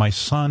face. You're my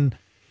son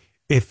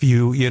if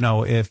you're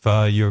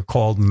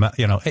called,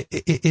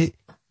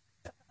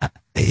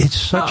 it's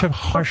such a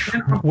harsh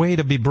way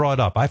to be brought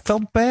up. I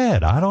felt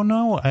bad. I don't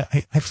know.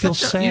 I feel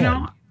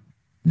sad.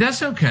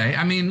 That's okay.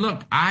 I mean,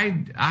 look,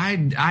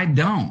 I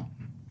don't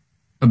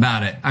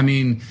about it. I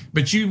mean,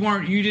 but you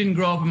didn't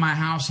grow up in my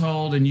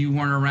household and you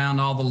weren't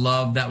around all the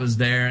love that was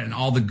there and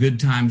all the good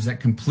times that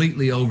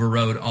completely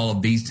overrode all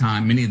of these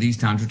times, many of these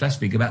times, which I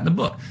speak about in the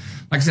book.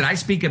 Like I said, I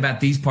speak about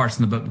these parts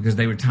in the book because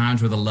they were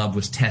times where the love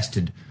was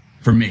tested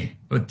for me,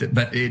 but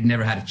it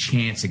never had a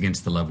chance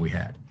against the love we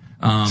had.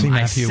 Matthew,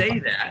 I say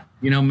that,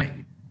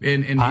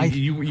 and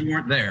you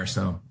weren't there.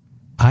 So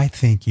I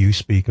think you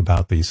speak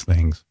about these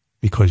things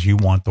because you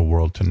want the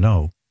world to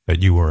know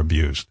that you were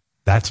abused.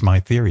 That's my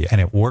theory, and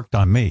it worked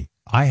on me.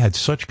 I had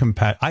such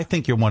compassion. I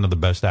think you're one of the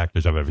best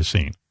actors I've ever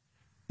seen.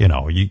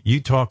 You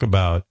talk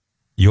about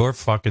your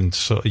fucking,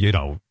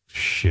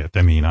 shit.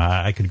 I mean,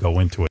 I could go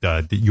into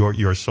it.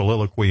 Your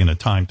soliloquy in A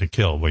Time to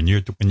Kill when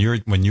you're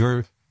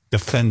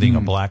defending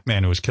a black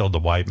man who has killed a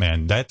white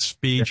man. That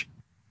speech,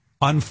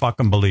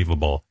 unfucking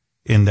believable.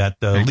 In that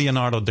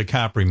Leonardo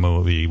DiCaprio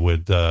movie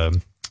with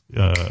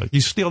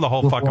you steal the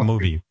whole fucking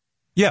movie.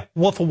 Yeah,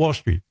 Wolf of Wall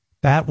Street.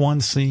 That one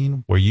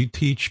scene where you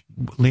teach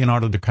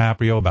Leonardo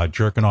DiCaprio about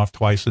jerking off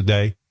twice a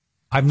day,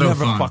 I've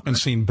never fucking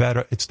seen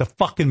better. It's the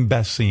fucking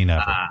best scene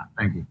ever.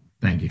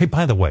 Thank you. Hey,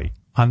 by the way,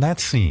 on that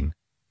scene,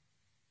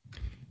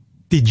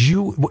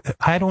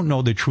 I don't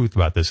know the truth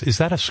about this. Is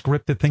that a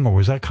scripted thing, or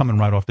was that coming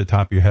right off the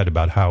top of your head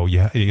about how,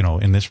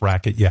 in this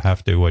racket, you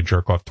have to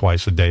jerk off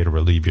twice a day to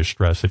relieve your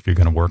stress if you're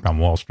going to work on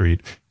Wall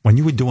Street? When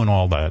you were doing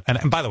all that,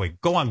 and by the way,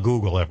 go on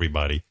Google,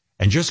 everybody,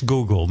 and just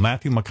Google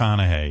Matthew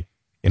McConaughey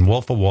in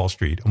Wolf of Wall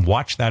Street and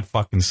watch that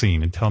fucking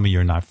scene and tell me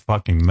you're not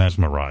fucking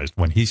mesmerized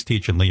when he's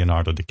teaching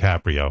Leonardo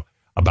DiCaprio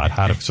about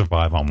how to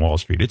survive on Wall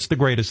Street. It's the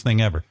greatest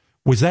thing ever.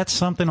 Was that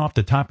something off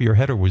the top of your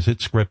head, or was it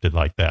scripted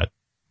like that?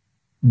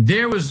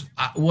 There was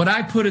what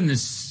I put in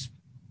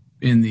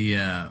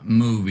the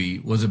movie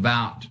was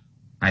about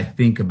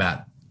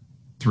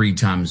 3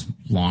 times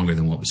longer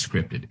than what was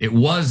scripted. It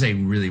was a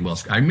really well.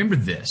 I remember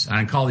this.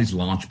 I call these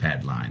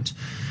launchpad lines.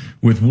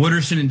 With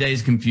Wooderson and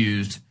Days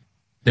Confused,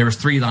 there was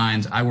 3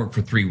 lines. I worked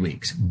for 3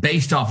 weeks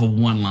based off of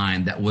one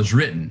line that was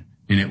written.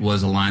 And it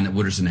was a line that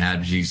Wooderson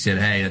had. She said,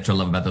 hey, that's what I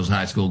love about those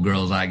high school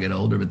girls. I get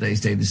older, but they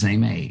stay the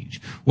same age.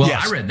 Well,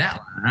 yes. I read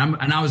that line,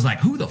 and I was like,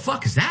 who the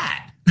fuck is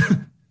that?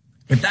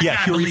 If that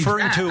guy believes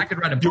that, I could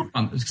write a book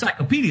on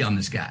encyclopedia on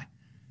this guy.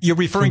 You're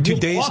referring to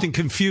Dazed and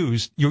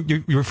Confused.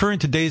 You're referring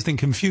to Dazed and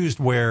Confused,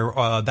 where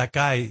that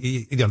guy,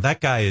 that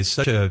guy is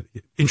such an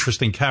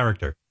interesting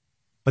character.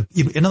 But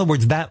in other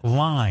words, that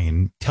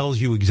line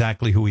tells you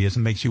exactly who he is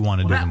and makes you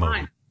want to do the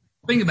movie.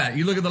 Think about it.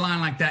 You look at the line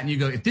like that and you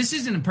go, if this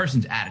isn't a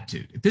person's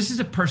attitude, if this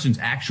is a person's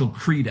actual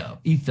credo,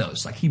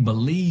 ethos, like he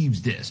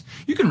believes this,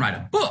 you can write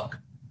a book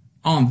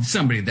on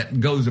somebody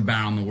that goes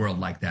about in the world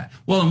like that.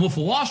 Well, in Wolf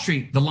of Wall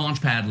Street, the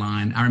launchpad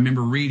line, I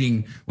remember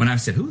reading when I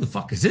said, who the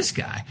fuck is this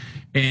guy?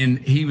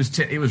 And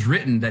it was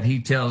written that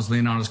he tells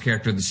Leonardo's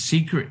character, the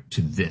secret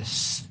to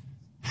this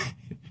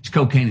is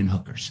cocaine and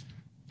hookers.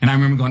 And I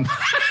remember going,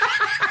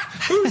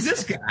 who's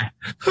this guy?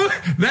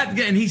 That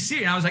guy, and he's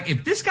serious. I was like,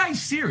 if this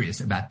guy's serious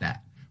about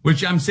that,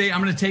 which I'm saying,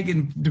 I'm going to take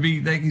him to be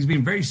like he's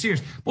being very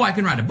serious. Boy, I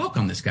can write a book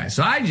on this guy.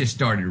 So I just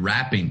started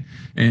rapping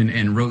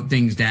and wrote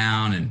things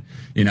down and,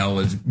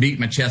 was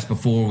beating my chest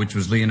before, which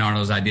was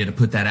Leonardo's idea to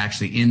put that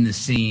actually in the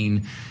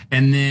scene.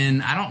 And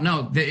then, I don't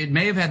know, it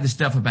may have had the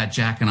stuff about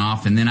jacking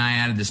off, and then I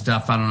added the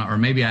stuff, I don't know, or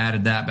maybe I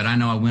added that, but I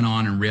know I went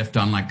on and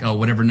riffed on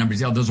whatever numbers,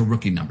 those are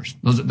rookie numbers.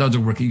 Those are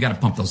rookie, you got to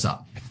pump those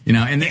up, and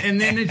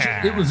then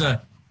it was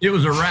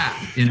a rap,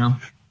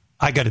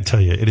 I got to tell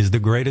you, it is the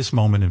greatest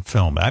moment in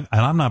film. And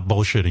I'm not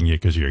bullshitting you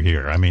because you're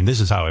here. I mean, this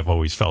is how I've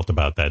always felt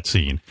about that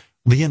scene.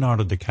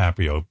 Leonardo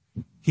DiCaprio,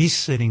 he's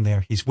sitting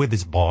there. He's with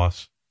his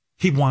boss.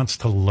 He wants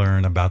to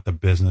learn about the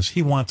business.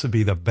 He wants to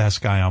be the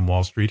best guy on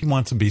Wall Street. He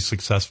wants to be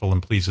successful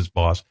and please his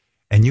boss.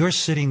 And you're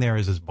sitting there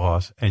as his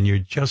boss, and you're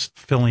just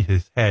filling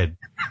his head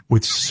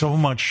with so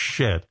much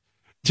shit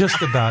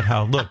just about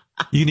how, look,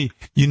 you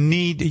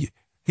need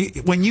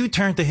when you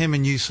turn to him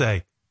and you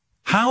say,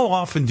 how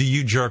often do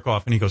you jerk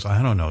off? And he goes,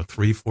 I don't know,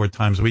 3-4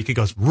 times a week. He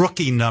goes,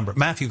 rookie number.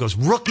 Matthew goes,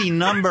 rookie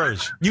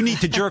numbers. You need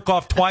to jerk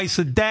off twice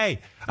a day.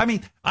 I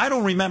mean, I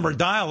don't remember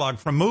dialogue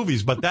from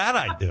movies, but that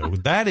I do.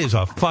 That is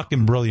a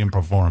fucking brilliant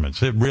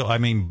performance.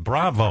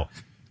 Bravo.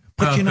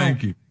 But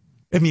thank you.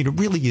 I mean, it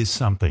really is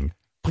something.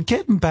 But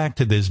getting back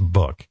to this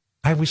book,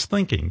 I was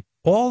thinking,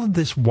 all of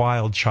this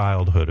wild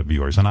childhood of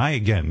yours, and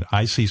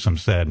I see some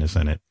sadness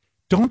in it.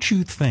 Don't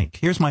you think,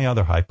 here's my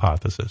other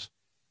hypothesis,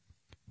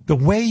 the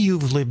way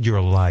you've lived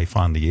your life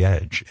on the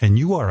edge, and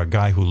you are a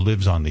guy who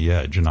lives on the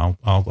edge, and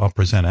I'll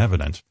present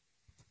evidence,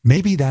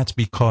 maybe that's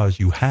because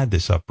you had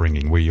this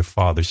upbringing where your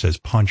father says,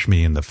 punch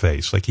me in the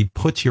face, like he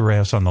puts your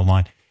ass on the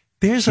line.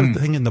 There's a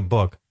thing in the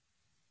book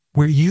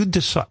where you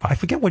decide, I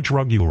forget what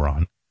drug you were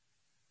on,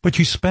 but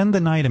you spend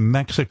the night in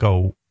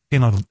Mexico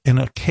in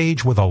a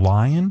cage with a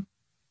lion,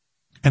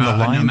 and the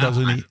lion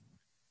doesn't eat.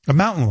 A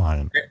mountain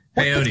lion.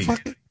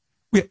 Peyote.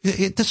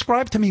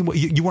 Describe to me what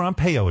you were on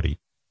peyote.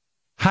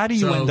 How do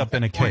you end up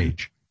in a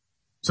cage?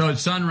 So at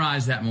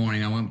sunrise that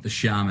morning, I went with the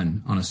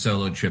shaman on a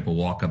solo trip, a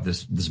walk up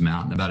this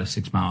mountain, about a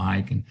 6-mile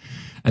hike. And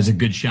as a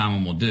good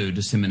shaman will do,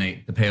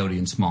 disseminate the peyote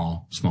in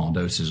small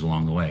doses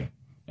along the way.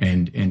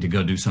 And to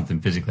go do something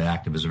physically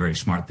active is a very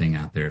smart thing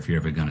out there if you're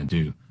ever going to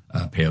do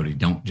peyote.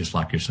 Don't just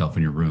lock yourself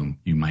in your room.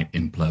 You might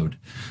implode.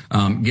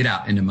 Get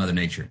out into Mother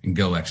Nature and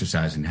go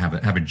exercise and have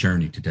a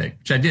journey to take,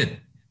 which I did.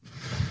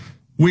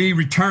 We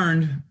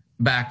returned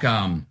back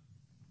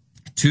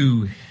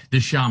to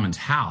this shaman's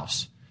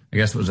house. I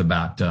guess it was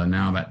about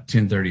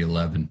 10:30,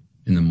 11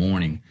 in the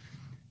morning.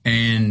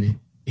 And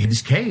he had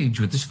this cage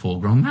with this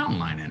full-grown mountain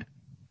lion in it.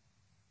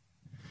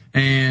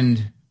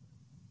 And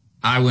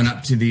I went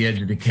up to the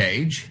edge of the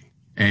cage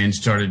and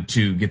started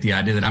to get the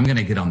idea that I'm going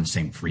to get on the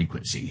same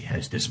frequency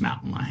as this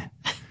mountain lion.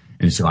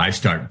 And so I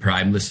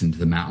listened to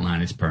the mountain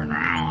lion. It's purring.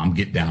 I'm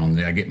get down on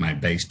there. I get my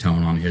bass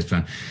tone on his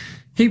tone.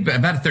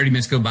 About 30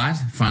 minutes go by.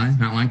 Finally, the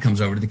mountain lion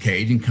comes over to the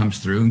cage and comes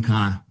through and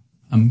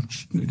I'm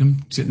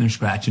sitting there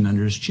scratching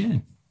under his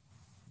chin.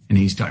 And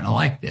he's starting to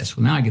like this.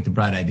 Well, now I get the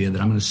bright idea that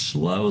I'm going to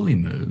slowly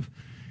move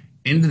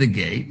into the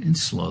gate and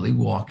slowly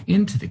walk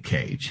into the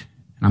cage.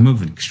 And I'm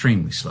moving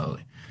extremely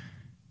slowly.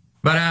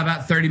 But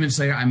about 30 minutes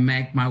later, I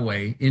make my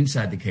way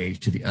inside the cage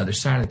to the other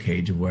side of the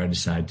cage, of where I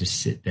decide to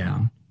sit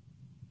down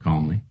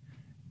calmly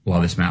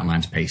while this mountain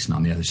lion's pacing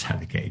on the other side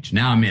of the cage.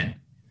 Now I'm in.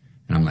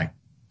 And I'm like,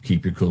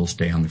 keep your cool,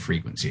 stay on the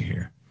frequency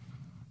here.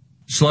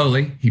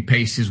 Slowly, he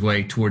paced his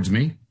way towards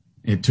me.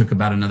 It took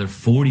about another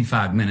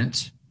 45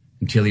 minutes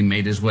until he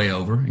made his way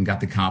over and got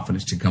the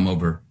confidence to come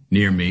over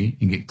near me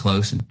and get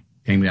close and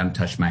came down and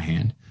touched my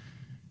hand.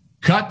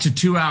 Cut to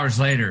 2 hours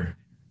later,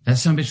 that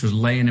son of a bitch was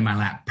laying in my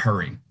lap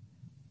purring.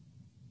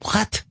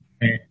 What?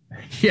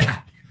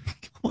 Yeah.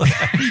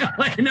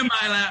 Laying in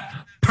my lap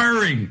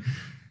purring.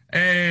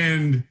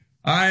 And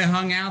I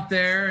hung out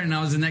there and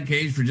I was in that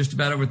cage for just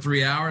about over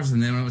 3 hours.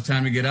 And then when it was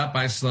time to get up,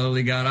 I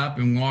slowly got up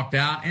and walked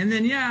out. And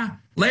then,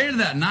 later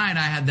that night,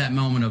 I had that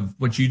moment of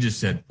what you just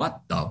said.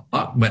 What the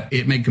fuck? But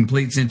it made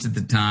complete sense at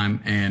the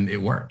time, and it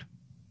worked.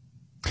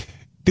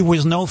 There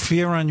was no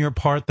fear on your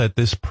part that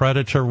this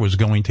predator was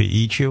going to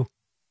eat you?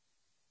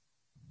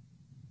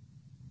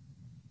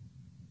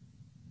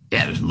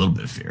 Yeah, there's a little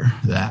bit of fear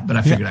of that, but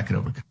I figured I could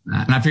overcome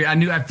that. And I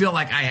felt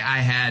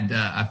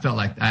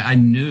like I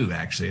knew,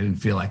 actually. I didn't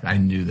feel like I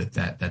knew that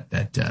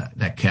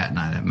cat and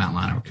that mountain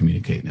lion were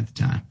communicating at the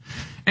time.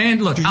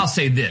 And look, I'll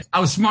say this.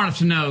 I was smart enough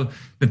to know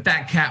that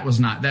that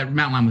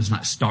mountain lion was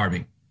not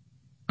starving.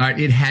 All right.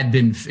 It had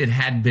been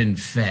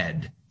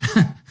fed.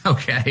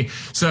 Okay.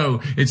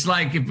 So it's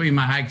like in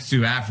my hikes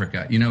through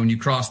Africa, when you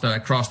cross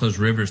those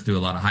rivers through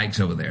a lot of hikes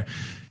over there.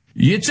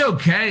 It's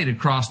okay to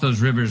cross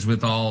those rivers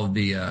with all of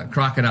the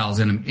crocodiles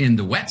in them in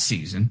the wet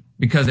season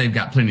because they've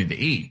got plenty to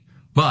eat.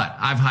 But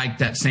I've hiked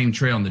that same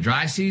trail in the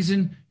dry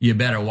season. You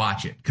better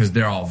watch it because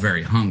they're all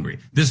very hungry.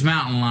 This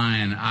mountain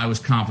lion, I was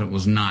confident,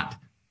 was not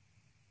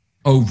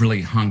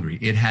overly hungry.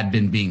 It had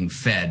been being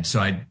fed. So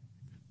I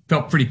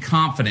felt pretty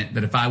confident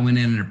that if I went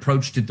in and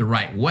approached it the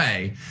right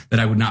way, that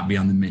I would not be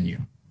on the menu.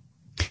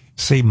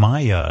 See,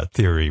 my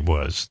theory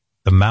was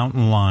the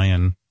mountain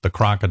lion, the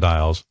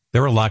crocodiles,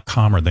 they're a lot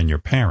calmer than your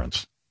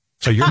parents.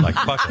 So you're like,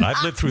 fuck it,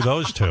 I've lived through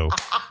those two.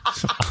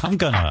 So I'm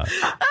gonna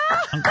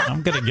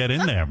get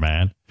in there,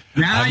 man.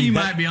 Now you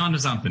might be onto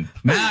something.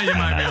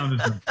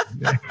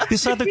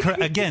 This is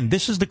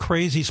the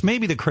craziest,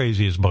 maybe the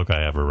craziest book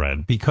I ever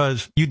read,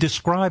 because you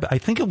describe, I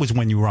think it was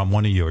when you were on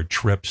one of your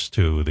trips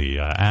to the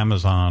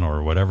Amazon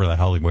or whatever the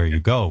hell, where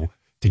you go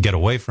to get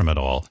away from it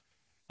all.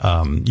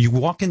 You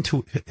walk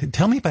into,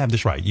 tell me if I have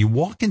this right, you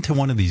walk into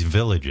one of these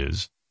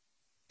villages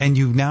and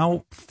you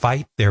now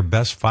fight their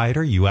best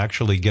fighter. You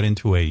actually get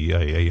into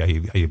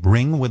a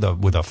ring with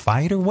a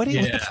fighter. What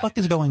the fuck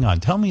is going on?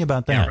 Tell me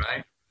about that. Yeah,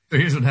 right. So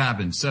here's what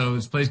happened. So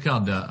it's a place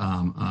called in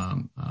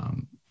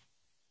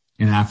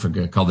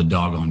Africa called the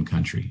Doggone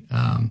Country,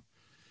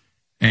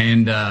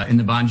 And in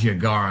the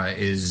Bandiagara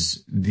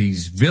is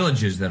these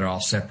villages that are all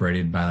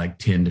separated by like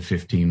 10 to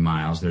 15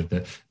 miles. They're at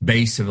the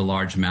base of a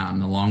large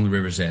mountain along the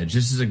river's edge.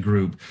 This is a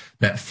group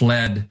that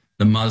fled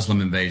the Muslim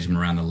invasion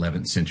around the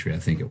 11th century, I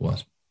think it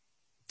was.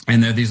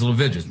 And they're these little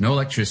villages, no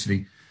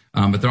electricity,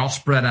 but they're all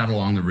spread out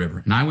along the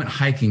river. And I went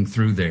hiking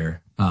through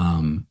there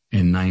in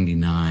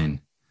 99.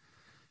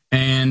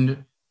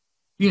 And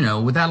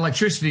without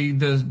electricity,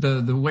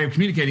 the way of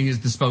communicating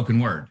is the spoken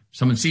word.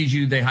 Someone sees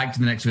you, they hike to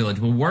the next village.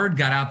 Well, word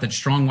got out that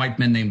strong white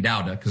men named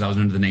Dowda, because I was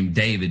under the name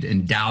David,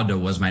 and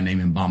Dowda was my name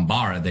in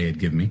Bambara they had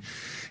given me.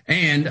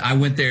 And I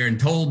went there and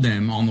told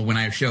them when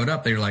I showed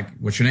up, they were like,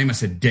 "What's your name?" I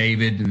said,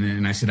 "David." And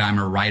then I said, "I'm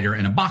a writer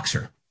and a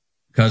boxer,"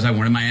 because I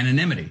wanted my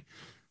anonymity.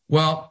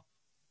 Well,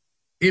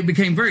 it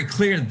became very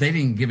clear that they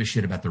didn't give a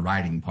shit about the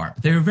writing part,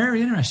 but they were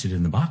very interested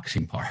in the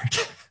boxing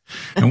part.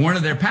 And one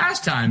of their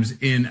pastimes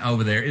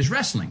over there is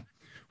wrestling.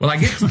 Well, I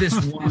get to this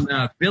one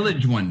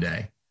village one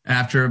day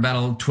after about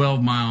a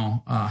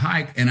 12-mile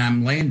hike, and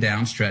I'm laying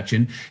down,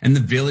 stretching, and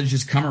the village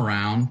has come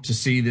around to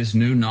see this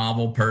new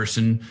novel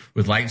person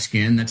with light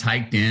skin that's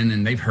hiked in,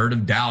 and they've heard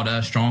of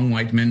Dowda, strong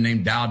white men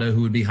named Dowda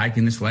who would be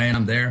hiking this way, and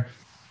I'm there.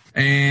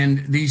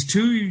 And these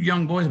two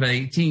young boys, about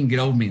 18, get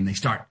over me, and they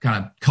start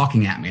kind of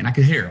talking at me, and I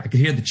could hear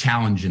the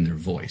challenge in their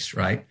voice,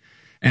 right?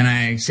 And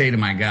I say to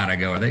my God, I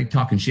go, "Are they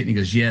talking shit?" And he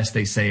goes, "Yes,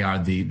 they say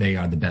they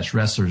are the best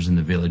wrestlers in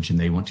the village, and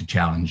they want to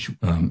challenge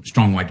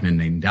strong white men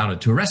named Dowda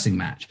to a wrestling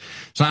match."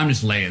 So I'm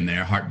just laying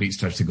there. Heartbeat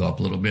starts to go up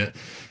a little bit.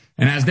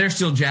 And as they're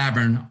still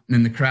jabbering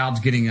and the crowd's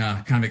getting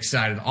kind of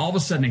excited, all of a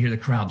sudden I hear the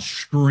crowd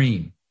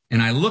scream.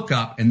 And I look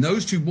up, and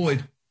those two boys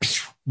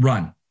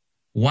run.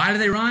 Why do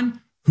they run?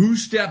 Who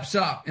steps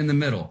up in the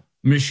middle?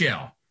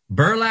 Michelle.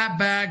 Burlap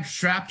bag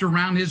strapped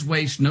around his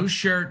waist, no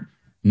shirt,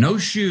 no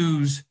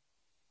shoes,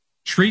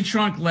 tree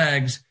trunk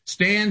legs,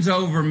 stands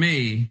over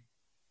me.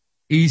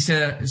 He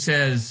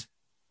says,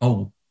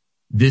 "Oh,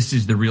 this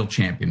is the real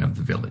champion of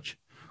the village."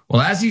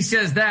 Well, as he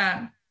says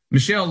that,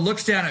 Michelle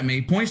looks down at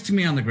me, points to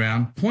me on the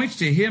ground, points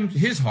to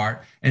his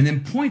heart, and then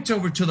points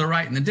over to the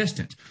right in the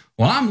distance.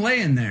 Well, I'm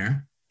laying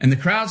there, and the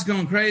crowd's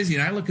going crazy,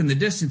 and I look in the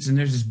distance, and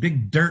there's this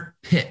big dirt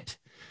pit.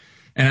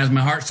 And as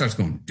my heart starts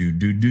going, do,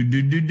 do, do,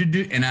 do, do, do,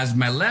 do, and as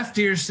my left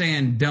ear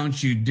saying,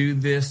 "Don't you do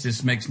this,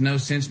 this makes no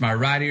sense," my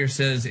right ear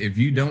says, "If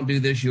you don't do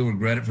this, you'll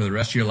regret it for the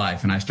rest of your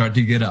life." And I start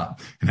to get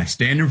up, and I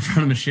stand in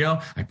front of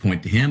Michelle. I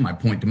point to him, I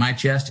point to my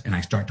chest, and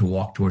I start to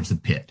walk towards the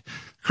pit.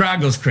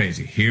 Crowd goes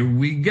crazy. Here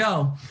we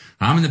go.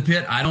 I'm in the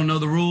pit. I don't know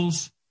the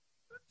rules.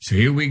 So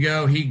here we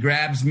go. He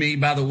grabs me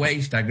by the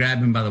waist. I grab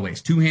him by the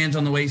waist. 2 hands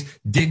on the waist.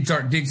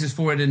 Digs his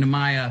forehead into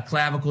my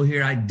clavicle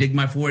here. I dig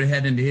my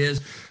forehead into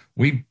his.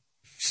 We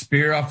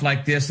spear off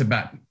like this,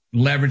 about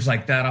leverage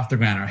like that off the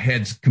ground. Our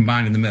heads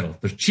combined in the middle.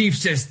 The chief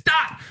says,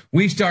 "Stop!"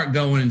 We start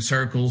going in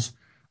circles.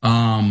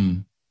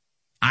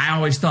 I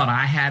always thought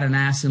I had an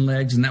ass and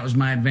legs, and that was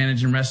my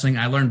advantage in wrestling.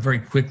 I learned very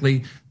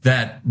quickly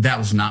that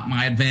was not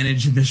my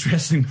advantage in this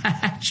wrestling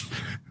match.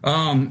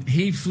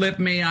 He flipped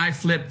me. I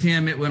flipped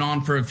him. It went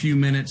on for a few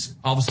minutes.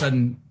 All of a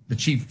sudden, the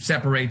chief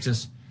separates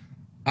us.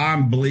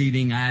 I'm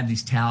bleeding. I had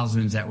these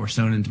talismans that were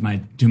sewn into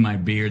my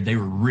beard. They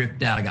were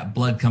ripped out. I got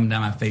blood coming down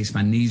my face.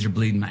 My knees are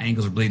bleeding. My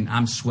ankles are bleeding.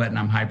 I'm sweating.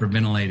 I'm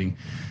hyperventilating.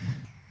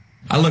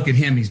 I look at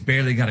him. He's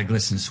barely got a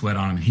glisten of sweat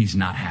on him, and he's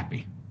not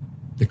happy.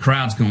 The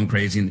crowd's going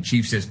crazy, and the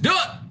chief says, "Do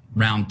it!"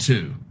 Round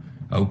 2.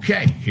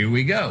 Okay, here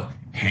we go.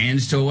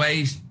 Hands to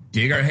waist,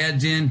 dig our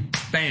heads in,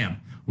 bam.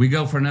 We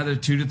go for another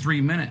 2 to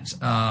 3 minutes.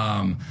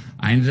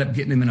 I ended up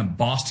getting him in a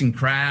Boston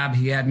Crab.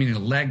 He had me in a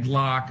leg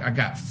lock. I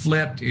got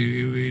flipped.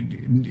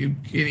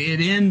 It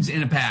ends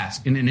in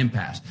an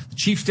impasse. The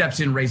chief steps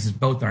in, raises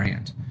both our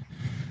hands.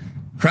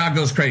 Crowd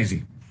goes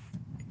crazy.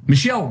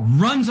 Michelle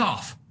runs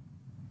off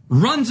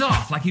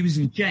like he was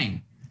in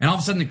chain. And all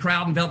of a sudden the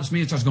crowd envelops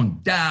me and starts going,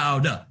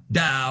 "Dowda,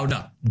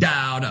 Dowda,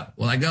 Dowda."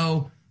 Well,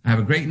 I have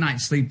a great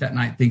night's sleep that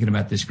night thinking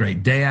about this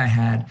great day I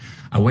had.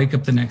 I wake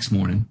up the next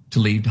morning to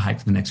leave to hike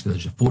to the next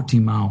village, a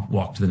 14-mile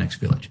walk to the next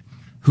village.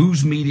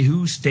 Who's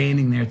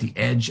standing there at the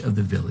edge of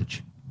the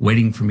village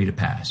waiting for me to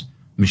pass?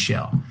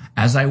 Michelle.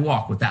 As I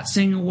walk without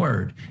saying a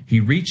word, he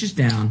reaches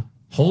down,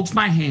 holds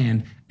my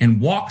hand, and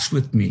walks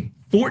with me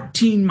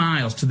 14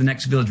 miles to the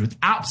next village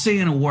without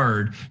saying a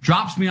word,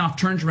 drops me off,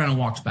 turns around, and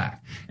walks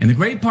back. And the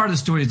great part of the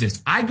story is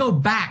this. I go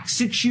back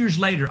 6 years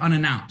later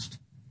unannounced.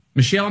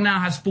 Michelle now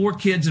has 4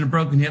 kids and a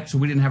broken hip, so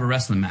we didn't have a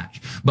wrestling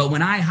match. But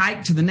when I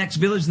hiked to the next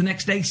village the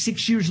next day,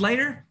 6 years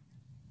later,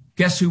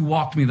 guess who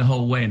walked me the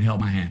whole way and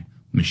held my hand?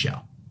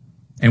 Michelle.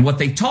 And what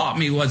they taught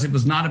me was it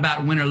was not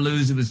about win or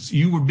lose. It was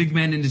you were big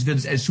man in this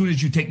village as soon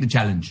as you take the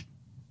challenge.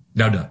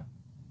 Dowda.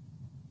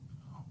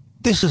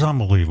 This is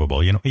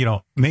unbelievable. You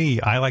know, me,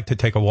 I like to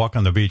take a walk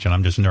on the beach, and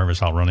I'm just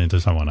nervous I'll run into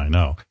someone I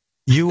know.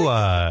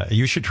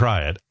 You should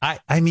try it.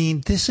 I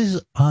mean, this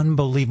is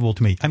unbelievable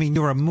to me. I mean,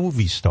 you're a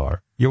movie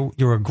star.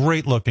 You're a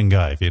great looking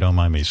guy, if you don't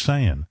mind me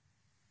saying.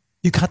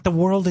 You got the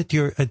world at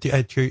your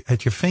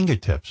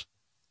fingertips,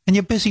 and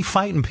you're busy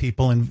fighting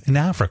people in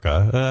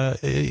Africa.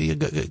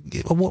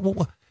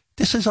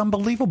 This is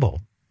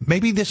unbelievable.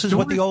 Maybe this is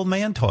what the old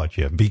man taught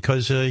you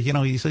because, he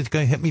said he's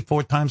going to hit me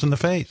 4 times in the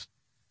face.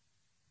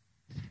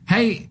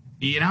 Hey,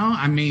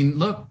 I mean,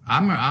 look,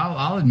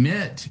 I'll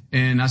admit,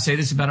 and I say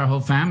this about our whole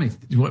family,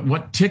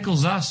 what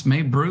tickles us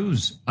may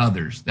bruise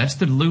others. That's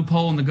the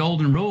loophole in the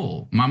golden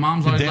rule. My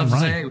mom's always loved to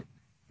say,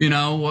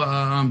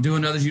 I'm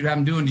doing to others you'd have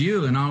them doing to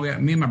you. And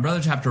me and my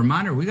brothers have to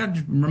remind her, we got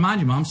to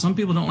remind you, Mom, some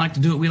people don't like to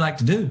do what we like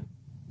to do.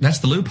 That's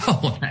the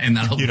loophole in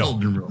that whole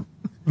golden rule.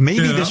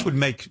 Maybe this would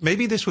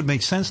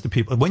make sense to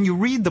people. When you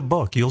read the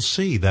book, you'll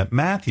see that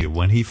Matthew,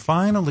 when he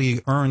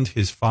finally earned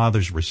his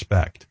father's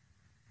respect,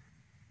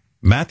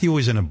 Matthew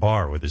was in a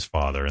bar with his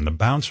father, and the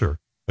bouncer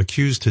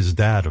accused his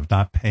dad of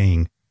not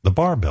paying the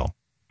bar bill.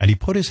 And he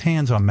put his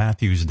hands on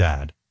Matthew's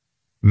dad.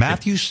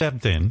 Matthew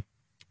stepped in.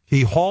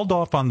 He hauled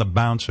off on the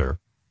bouncer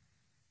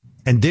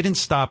and didn't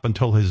stop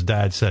until his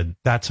dad said,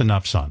 "That's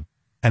enough, son."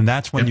 And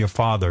that's when your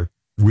father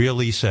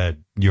really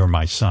said, "You're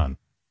my son,"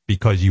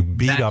 because you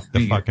beat up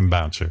the fucking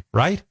bouncer,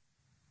 right?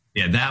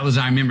 Yeah,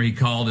 I remember he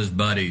called his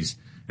buddies.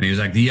 And he was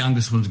like, the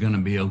youngest one's going to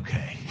be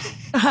okay.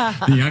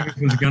 The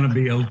youngest one's going to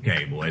be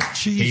okay, boys.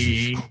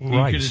 He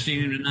could have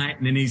seen him tonight.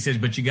 And then he says,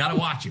 but you got to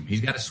watch him.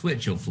 He's got a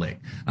switch he'll flick.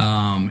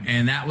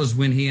 And that was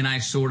when he and I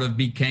sort of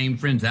became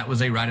friends. That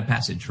was a rite of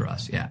passage for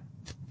us, yeah.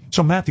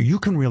 So, Matthew, you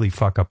can really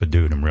fuck up a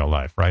dude in real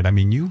life, right? I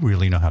mean, you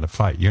really know how to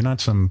fight. You're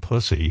not some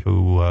pussy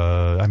who,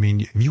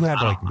 if you had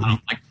I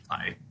don't like to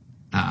fight.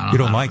 You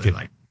don't like it?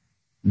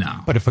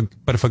 No. But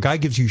if a guy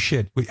gives you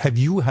shit, have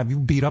you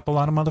beat up a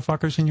lot of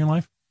motherfuckers in your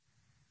life?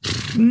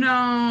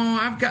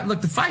 No,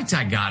 the fights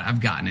I've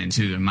gotten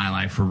into in my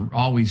life were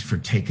always for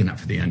taking up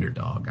for the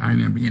underdog. I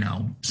remember,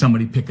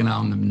 somebody picking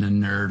on the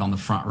nerd on the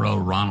front row,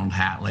 Ronald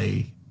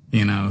Hatley,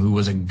 who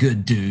was a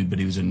good dude, but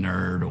he was a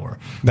nerd.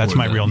 That's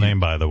my real name,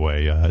 by the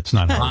way. It's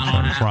not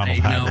Ronald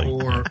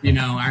Hatley.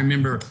 I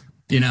remember,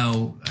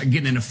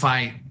 getting in a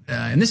fight.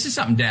 And this is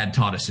something Dad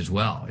taught us as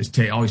well, is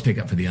to always take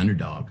up for the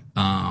underdog.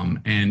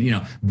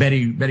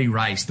 Betty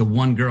Rice, the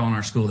one girl in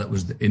our school that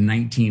was in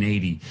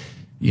 1980,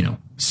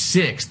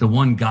 the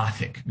one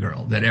gothic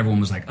girl that everyone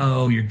was like,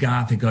 oh, you're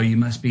gothic. Oh, you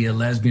must be a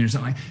lesbian or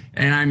something.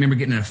 And I remember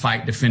getting in a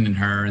fight defending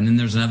her. And then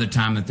there's another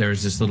time that there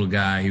was this little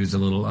guy. He was a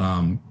little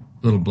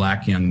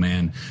black young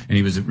man, and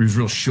he was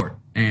real short.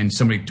 And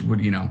somebody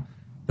would,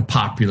 the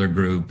popular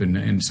group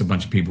and so a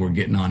bunch of people were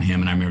getting on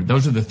him. And I remember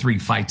those are the 3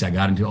 fights I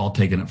got into, all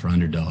taken up for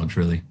underdogs,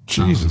 really.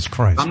 Jesus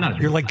Christ. I'm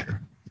not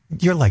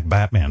you're like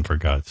Batman, for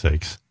God's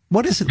sakes.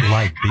 What is it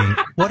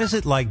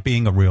like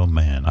being a real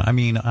man? I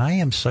mean, I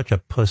am such a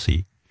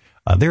pussy.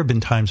 There have been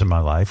times in my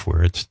life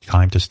where it's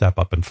time to step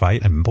up and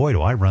fight, and boy,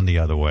 do I run the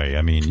other way.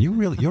 I mean,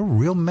 you're a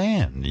real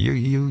man.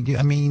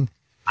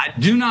 I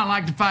do not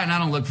like to fight, and I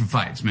don't look for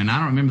fights, man. I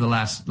don't remember the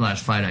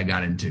last fight I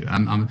got into.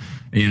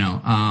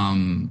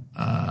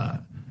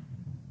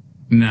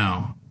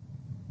 No.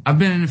 I've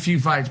been in a few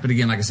fights, but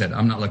again, like I said,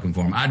 I'm not looking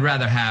for them. I'd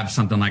rather have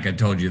something like I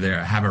told you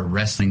there, have a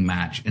wrestling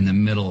match in the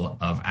middle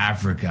of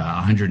Africa,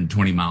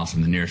 120 miles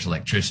from the nearest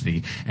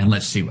electricity, and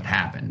let's see what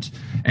happens.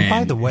 And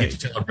by the way, get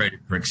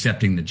celebrated for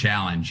accepting the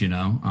challenge,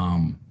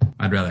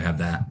 I'd rather have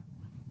that.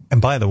 And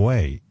by the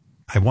way,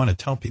 I want to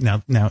tell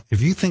people now,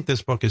 if you think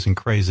this book isn't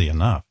crazy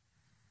enough,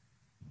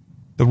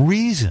 the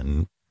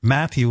reason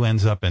Matthew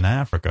ends up in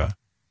Africa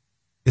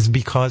is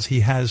because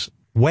he has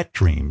wet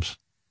dreams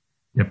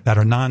that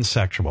are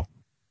non-sexual.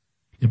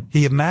 Yep.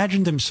 He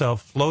imagined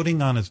himself floating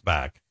on his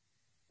back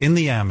in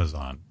the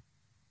Amazon,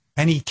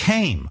 and he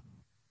came.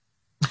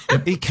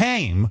 He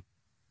came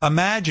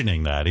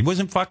imagining that. He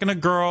wasn't fucking a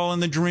girl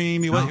in the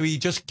dream. He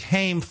just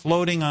came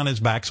floating on his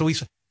back. So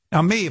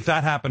now me, if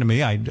that happened to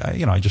me, I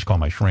just call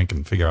my shrink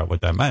and figure out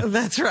what that meant.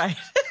 That's right.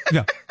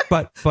 Yeah.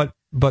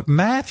 But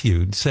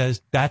Matthew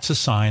says that's a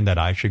sign that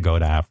I should go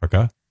to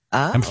Africa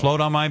and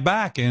float on my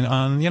back and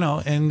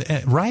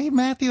right,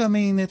 Matthew? I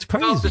mean, it's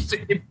crazy. Well,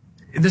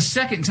 the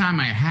second time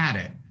I had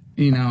it,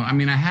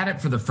 I had it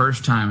for the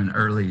first time in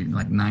early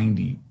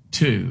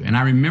 92, and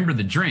I remember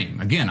the dream.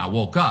 Again, I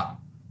woke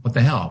up. What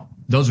the hell?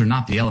 Those are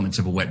not the elements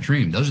of a wet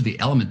dream. Those are the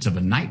elements of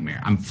a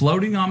nightmare. I'm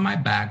floating on my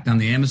back down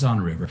the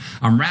Amazon River.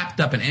 I'm wrapped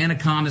up in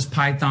anacondas,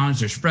 pythons,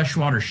 there's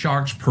freshwater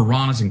sharks,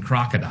 piranhas, and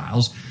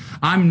crocodiles.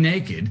 I'm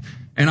naked.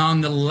 And on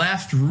the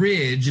left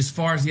ridge, as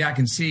far as the eye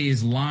can see,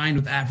 is lined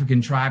with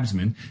African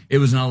tribesmen. It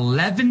was an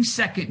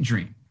 11-second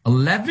dream.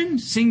 11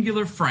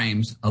 singular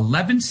frames,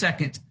 11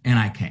 seconds, and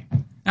I came.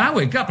 And I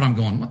wake up and I'm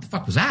going, what the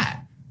fuck was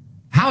that?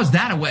 How is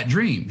that a wet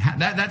dream?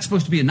 That's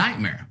supposed to be a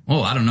nightmare.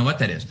 Oh, I don't know what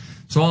that is.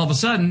 So all of a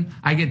sudden,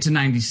 I get to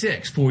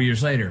 96, 4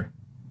 years later,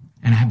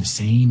 and I have the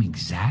same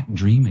exact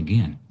dream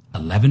again.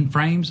 11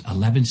 frames,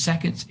 11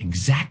 seconds,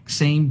 exact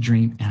same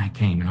dream, and I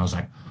came. And I was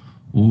like,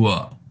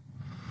 whoa.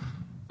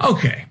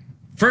 Okay.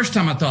 First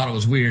time I thought it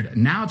was weird.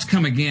 Now it's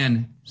come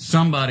again.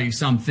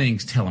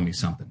 Something's telling me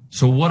something.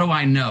 So what do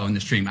I know in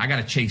this dream? I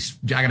got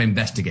to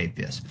investigate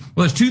this.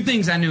 Well, there's 2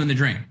 things I knew in the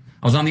dream.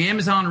 I was on the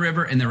Amazon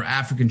River and there were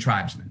African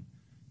tribesmen.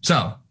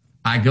 So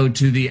I go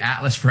to the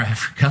Atlas for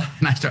Africa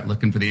and I start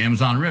looking for the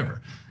Amazon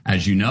River.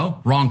 As you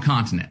know, wrong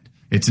continent.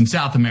 It's in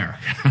South America.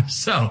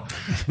 So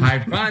I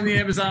find the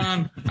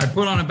Amazon, I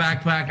put on a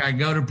backpack, I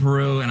go to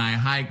Peru, and I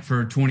hike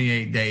for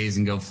 28 days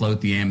and go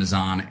float the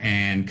Amazon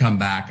and come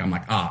back. I'm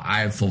like, I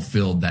have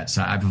fulfilled that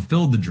side. I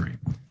fulfilled the dream.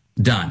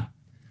 Done.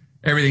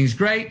 Everything's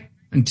great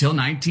until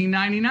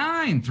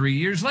 1999, 3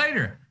 years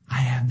later. I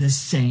have the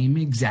same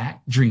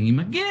exact dream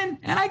again,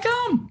 and I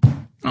come.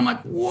 I'm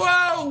like,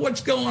 whoa,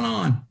 what's going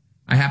on?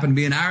 I happened to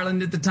be in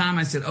Ireland at the time.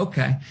 I said,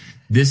 okay,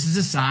 this is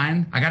a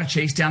sign. I got to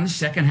chase down the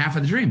second half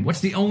of the dream.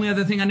 What's the only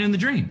other thing I knew in the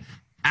dream?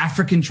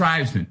 African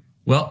tribesmen.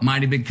 Well,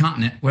 mighty big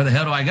continent. Where the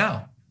hell do I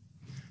go?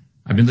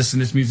 I've been listening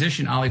to this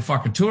musician, Ali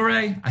Farka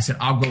Touré. I said,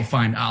 I'll go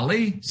find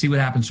Ali, see what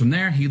happens from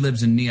there. He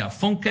lives in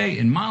Niafunke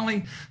in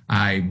Mali.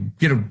 I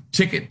get a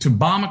ticket to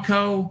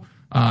Bamako,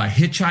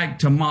 hitchhike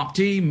to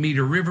Mopti, meet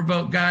a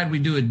riverboat guide. We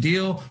do a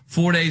deal.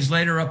 4 days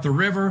later up the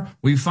river,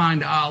 we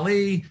find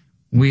Ali.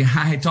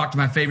 I talk to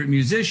my favorite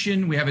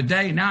musician. We have a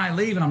day. Now I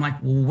leave, and I'm like,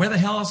 well, where the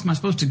hell else am I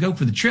supposed to go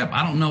for the trip?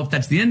 I don't know if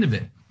that's the end of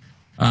it.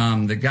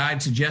 The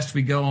guide suggests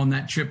we go on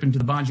that trip into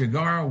the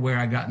Banjargara, where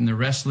I got in the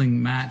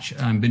wrestling match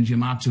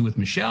Benjiamatu with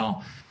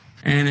Michelle,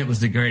 and it was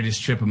the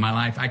greatest trip of my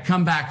life. I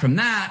come back from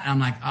that, and I'm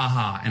like,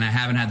 aha, and I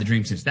haven't had the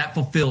dream since. That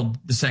fulfilled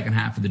the second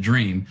half of the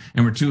dream,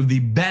 and were two of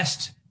the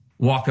best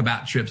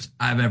walkabout trips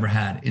I've ever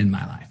had in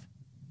my life.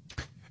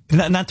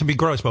 Not to be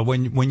gross, but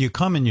when you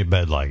come in your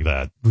bed like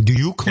that, do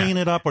you clean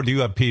it up, or do you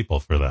have people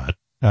for that?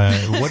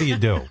 What do you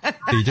do?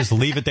 Do you just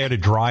leave it there to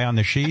dry on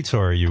the sheets,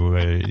 or are you?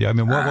 I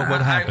mean,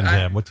 what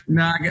happens?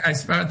 No, I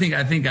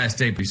think I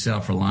stay pretty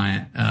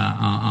self-reliant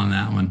on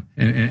that one,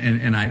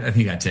 and I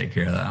think I take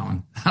care of that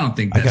one. I don't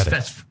think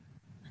that's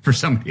for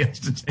somebody else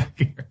to take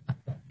care of.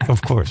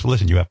 Of course.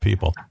 Listen, you have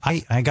people.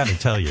 I got to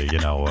tell you,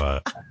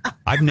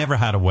 I've never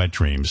had a wet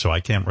dream, so I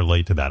can't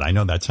relate to that. I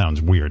know that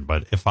sounds weird,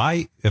 but if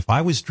I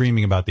was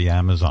dreaming about the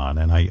Amazon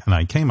and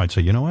I came, I'd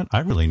say, you know what? I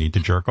really need to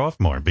jerk off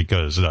more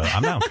because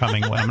I'm not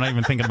coming. I'm not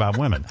even thinking about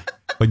women.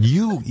 But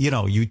you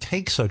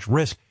take such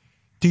risk.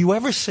 Do you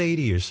ever say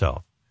to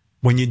yourself,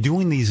 when you're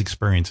doing these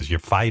experiences, you're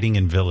fighting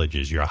in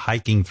villages, you're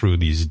hiking through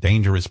these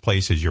dangerous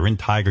places, you're in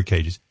tiger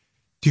cages,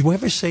 do you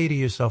ever say to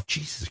yourself,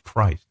 Jesus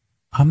Christ,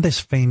 I'm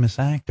this famous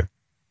actor.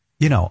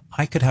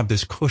 I could have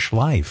this cush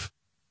life.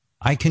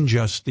 I can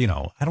just,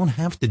 I don't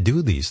have to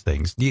do these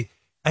things. Don't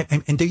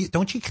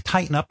you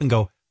tighten up and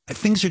go,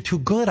 things are too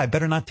good. I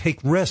better not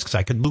take risks.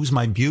 I could lose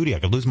my beauty. I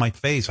could lose my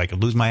face. I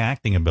could lose my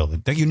acting ability.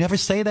 Do you never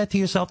say that to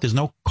yourself? There's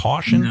no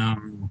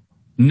caution?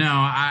 No,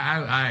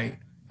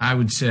 I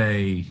would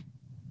say,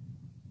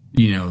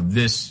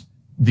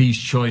 these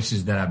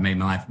choices that I've made in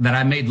my life, that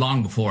I made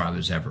long before I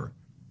was ever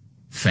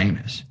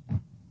famous,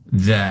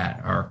 that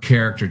are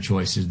character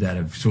choices that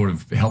have sort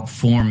of helped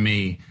form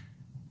me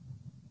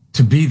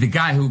to be the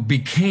guy who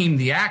became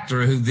the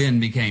actor who then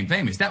became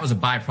famous. That was a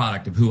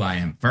byproduct of who I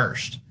am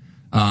first.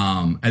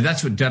 And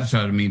that's what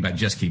I mean by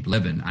just keep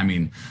living. I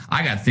mean,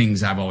 I got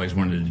things I've always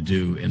wanted to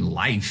do in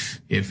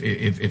life.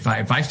 If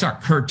I start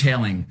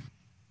curtailing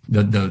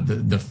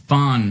the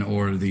fun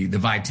or the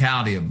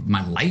vitality of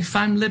my life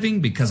I'm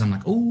living because I'm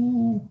like,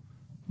 ooh,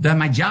 that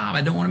my job,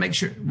 I don't want to make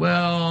sure.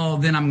 Well,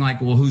 then I'm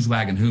like, well, who's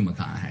wagging who,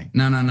 McConaughey?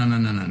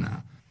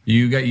 No.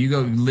 You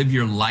go live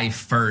your life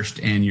first,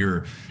 and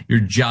your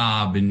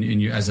job and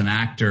you as an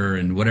actor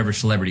and whatever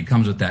celebrity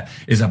comes with that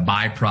is a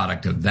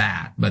byproduct of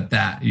that. But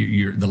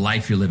the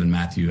life you live in,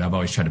 Matthew, I've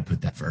always tried to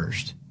put that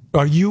first.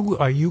 Are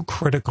you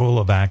critical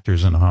of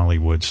actors in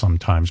Hollywood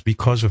sometimes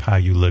because of how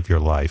you live your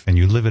life, and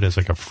you live it as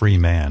like a free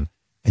man?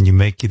 And you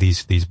make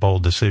these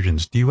bold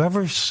decisions. Do you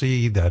ever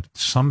see that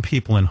some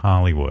people in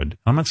Hollywood,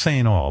 I'm not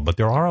saying all, but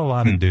there are a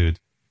lot of dudes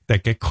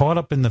that get caught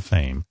up in the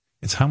fame.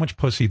 It's how much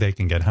pussy they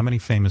can get, how many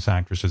famous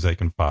actresses they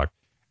can fuck.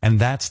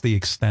 And that's the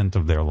extent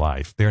of their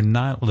life. They're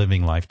not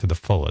living life to the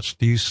fullest.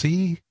 Do you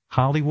see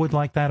Hollywood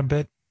like that a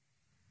bit?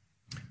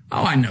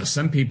 Oh, I know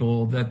some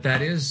people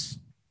that is,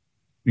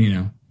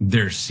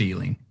 their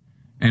ceiling.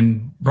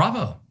 And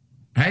bravo.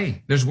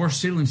 Hey, there's worse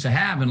ceilings to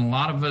have. And a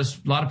lot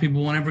of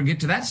people won't ever get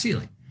to that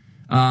ceiling.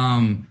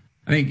 I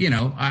think,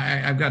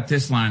 I've got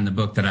this line in the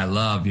book that I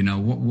love,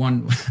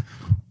 one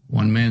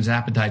man's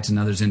appetite's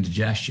another's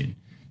indigestion.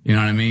 You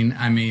know what I mean?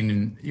 I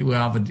mean, we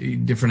all have a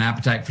different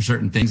appetite for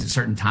certain things at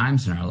certain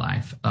times in our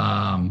life.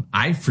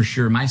 I, for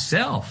sure,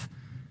 myself,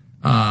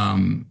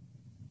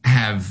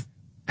 have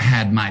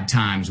had my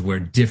times where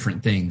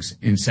different things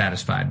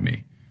unsatisfied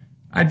me.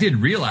 I did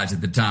realize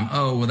at the time,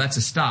 oh, well, that's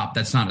a stop.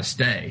 That's not a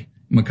stay,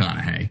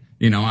 McConaughey.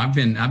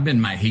 I've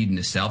been my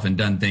hedonist self and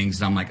done things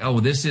that I'm like, oh,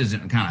 well, this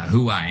isn't kind of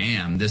who I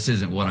am. This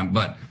isn't what I'm,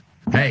 but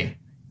hey,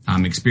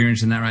 I'm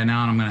experiencing that right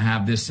now, and I'm going to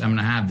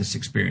have this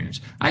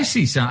experience. I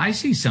see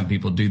some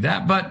people do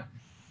that, but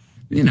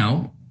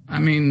I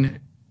mean,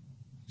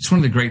 it's one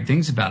of the great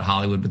things about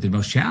Hollywood, but the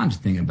most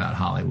challenging thing about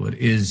Hollywood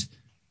is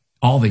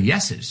all the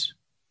yeses,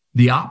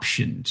 the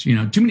options.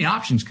 Too many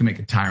options can make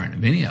a tyrant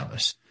of any of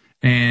us.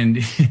 And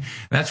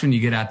that's when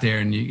you get out there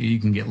and you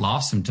can get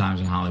lost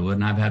sometimes in Hollywood.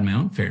 And I've had my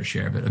own fair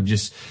share of it, of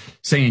just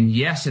saying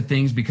yes to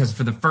things because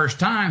for the first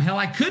time, hell,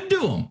 I could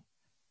do them.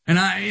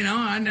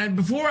 And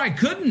before I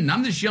couldn't.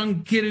 I'm this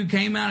young kid who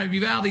came out of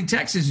Uvalde,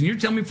 Texas, and you're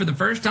telling me for the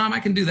first time I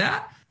can do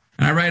that?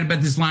 And I write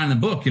about this line in the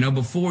book,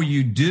 before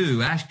you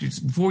do,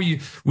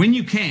 when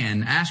you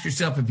can, ask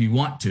yourself if you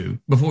want to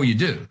before you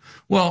do.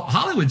 Well,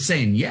 Hollywood's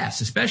saying yes,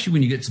 especially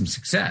when you get some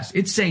success.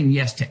 It's saying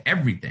yes to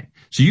everything.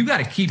 So you got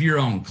to keep your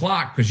own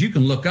clock, because you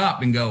can look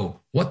up and go,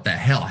 what the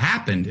hell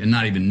happened, and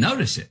not even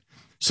notice it.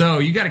 So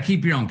you got to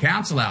keep your own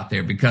counsel out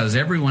there, because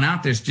everyone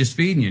out there is just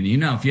feeding you.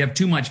 And if you have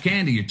too much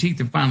candy, your teeth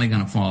are finally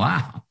going to fall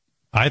out.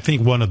 I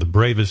think one of the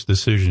bravest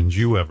decisions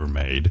you ever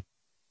made,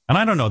 and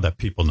I don't know that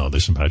people know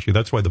this about you.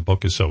 That's why the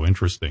book is so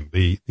interesting.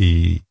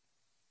 The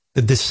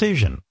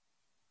decision.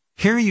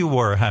 Here you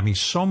were having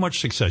so much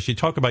success. You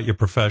talk about your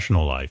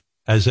professional life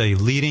as a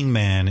leading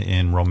man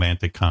in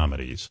romantic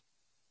comedies.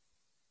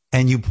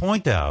 And you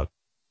point out,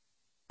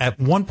 at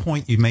one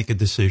point you make a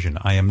decision.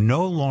 I am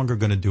no longer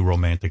going to do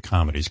romantic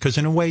comedies, because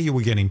in a way you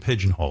were getting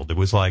pigeonholed. It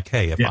was like,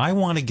 hey, if I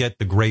want to get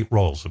the great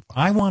roles, if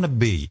I want to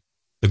be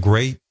the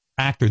great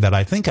actor that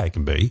I think I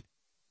can be,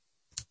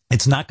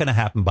 it's not going to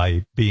happen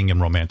by being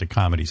in romantic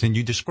comedies. And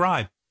you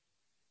describe,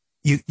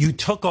 you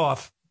took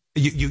off,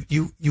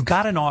 you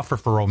got an offer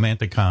for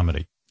romantic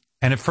comedy.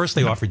 And at first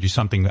they offered you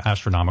something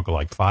astronomical,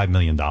 like $5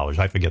 million.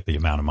 I forget the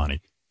amount of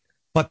money.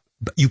 But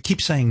you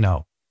keep saying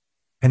no.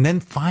 And then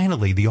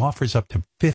finally the offer's up to $50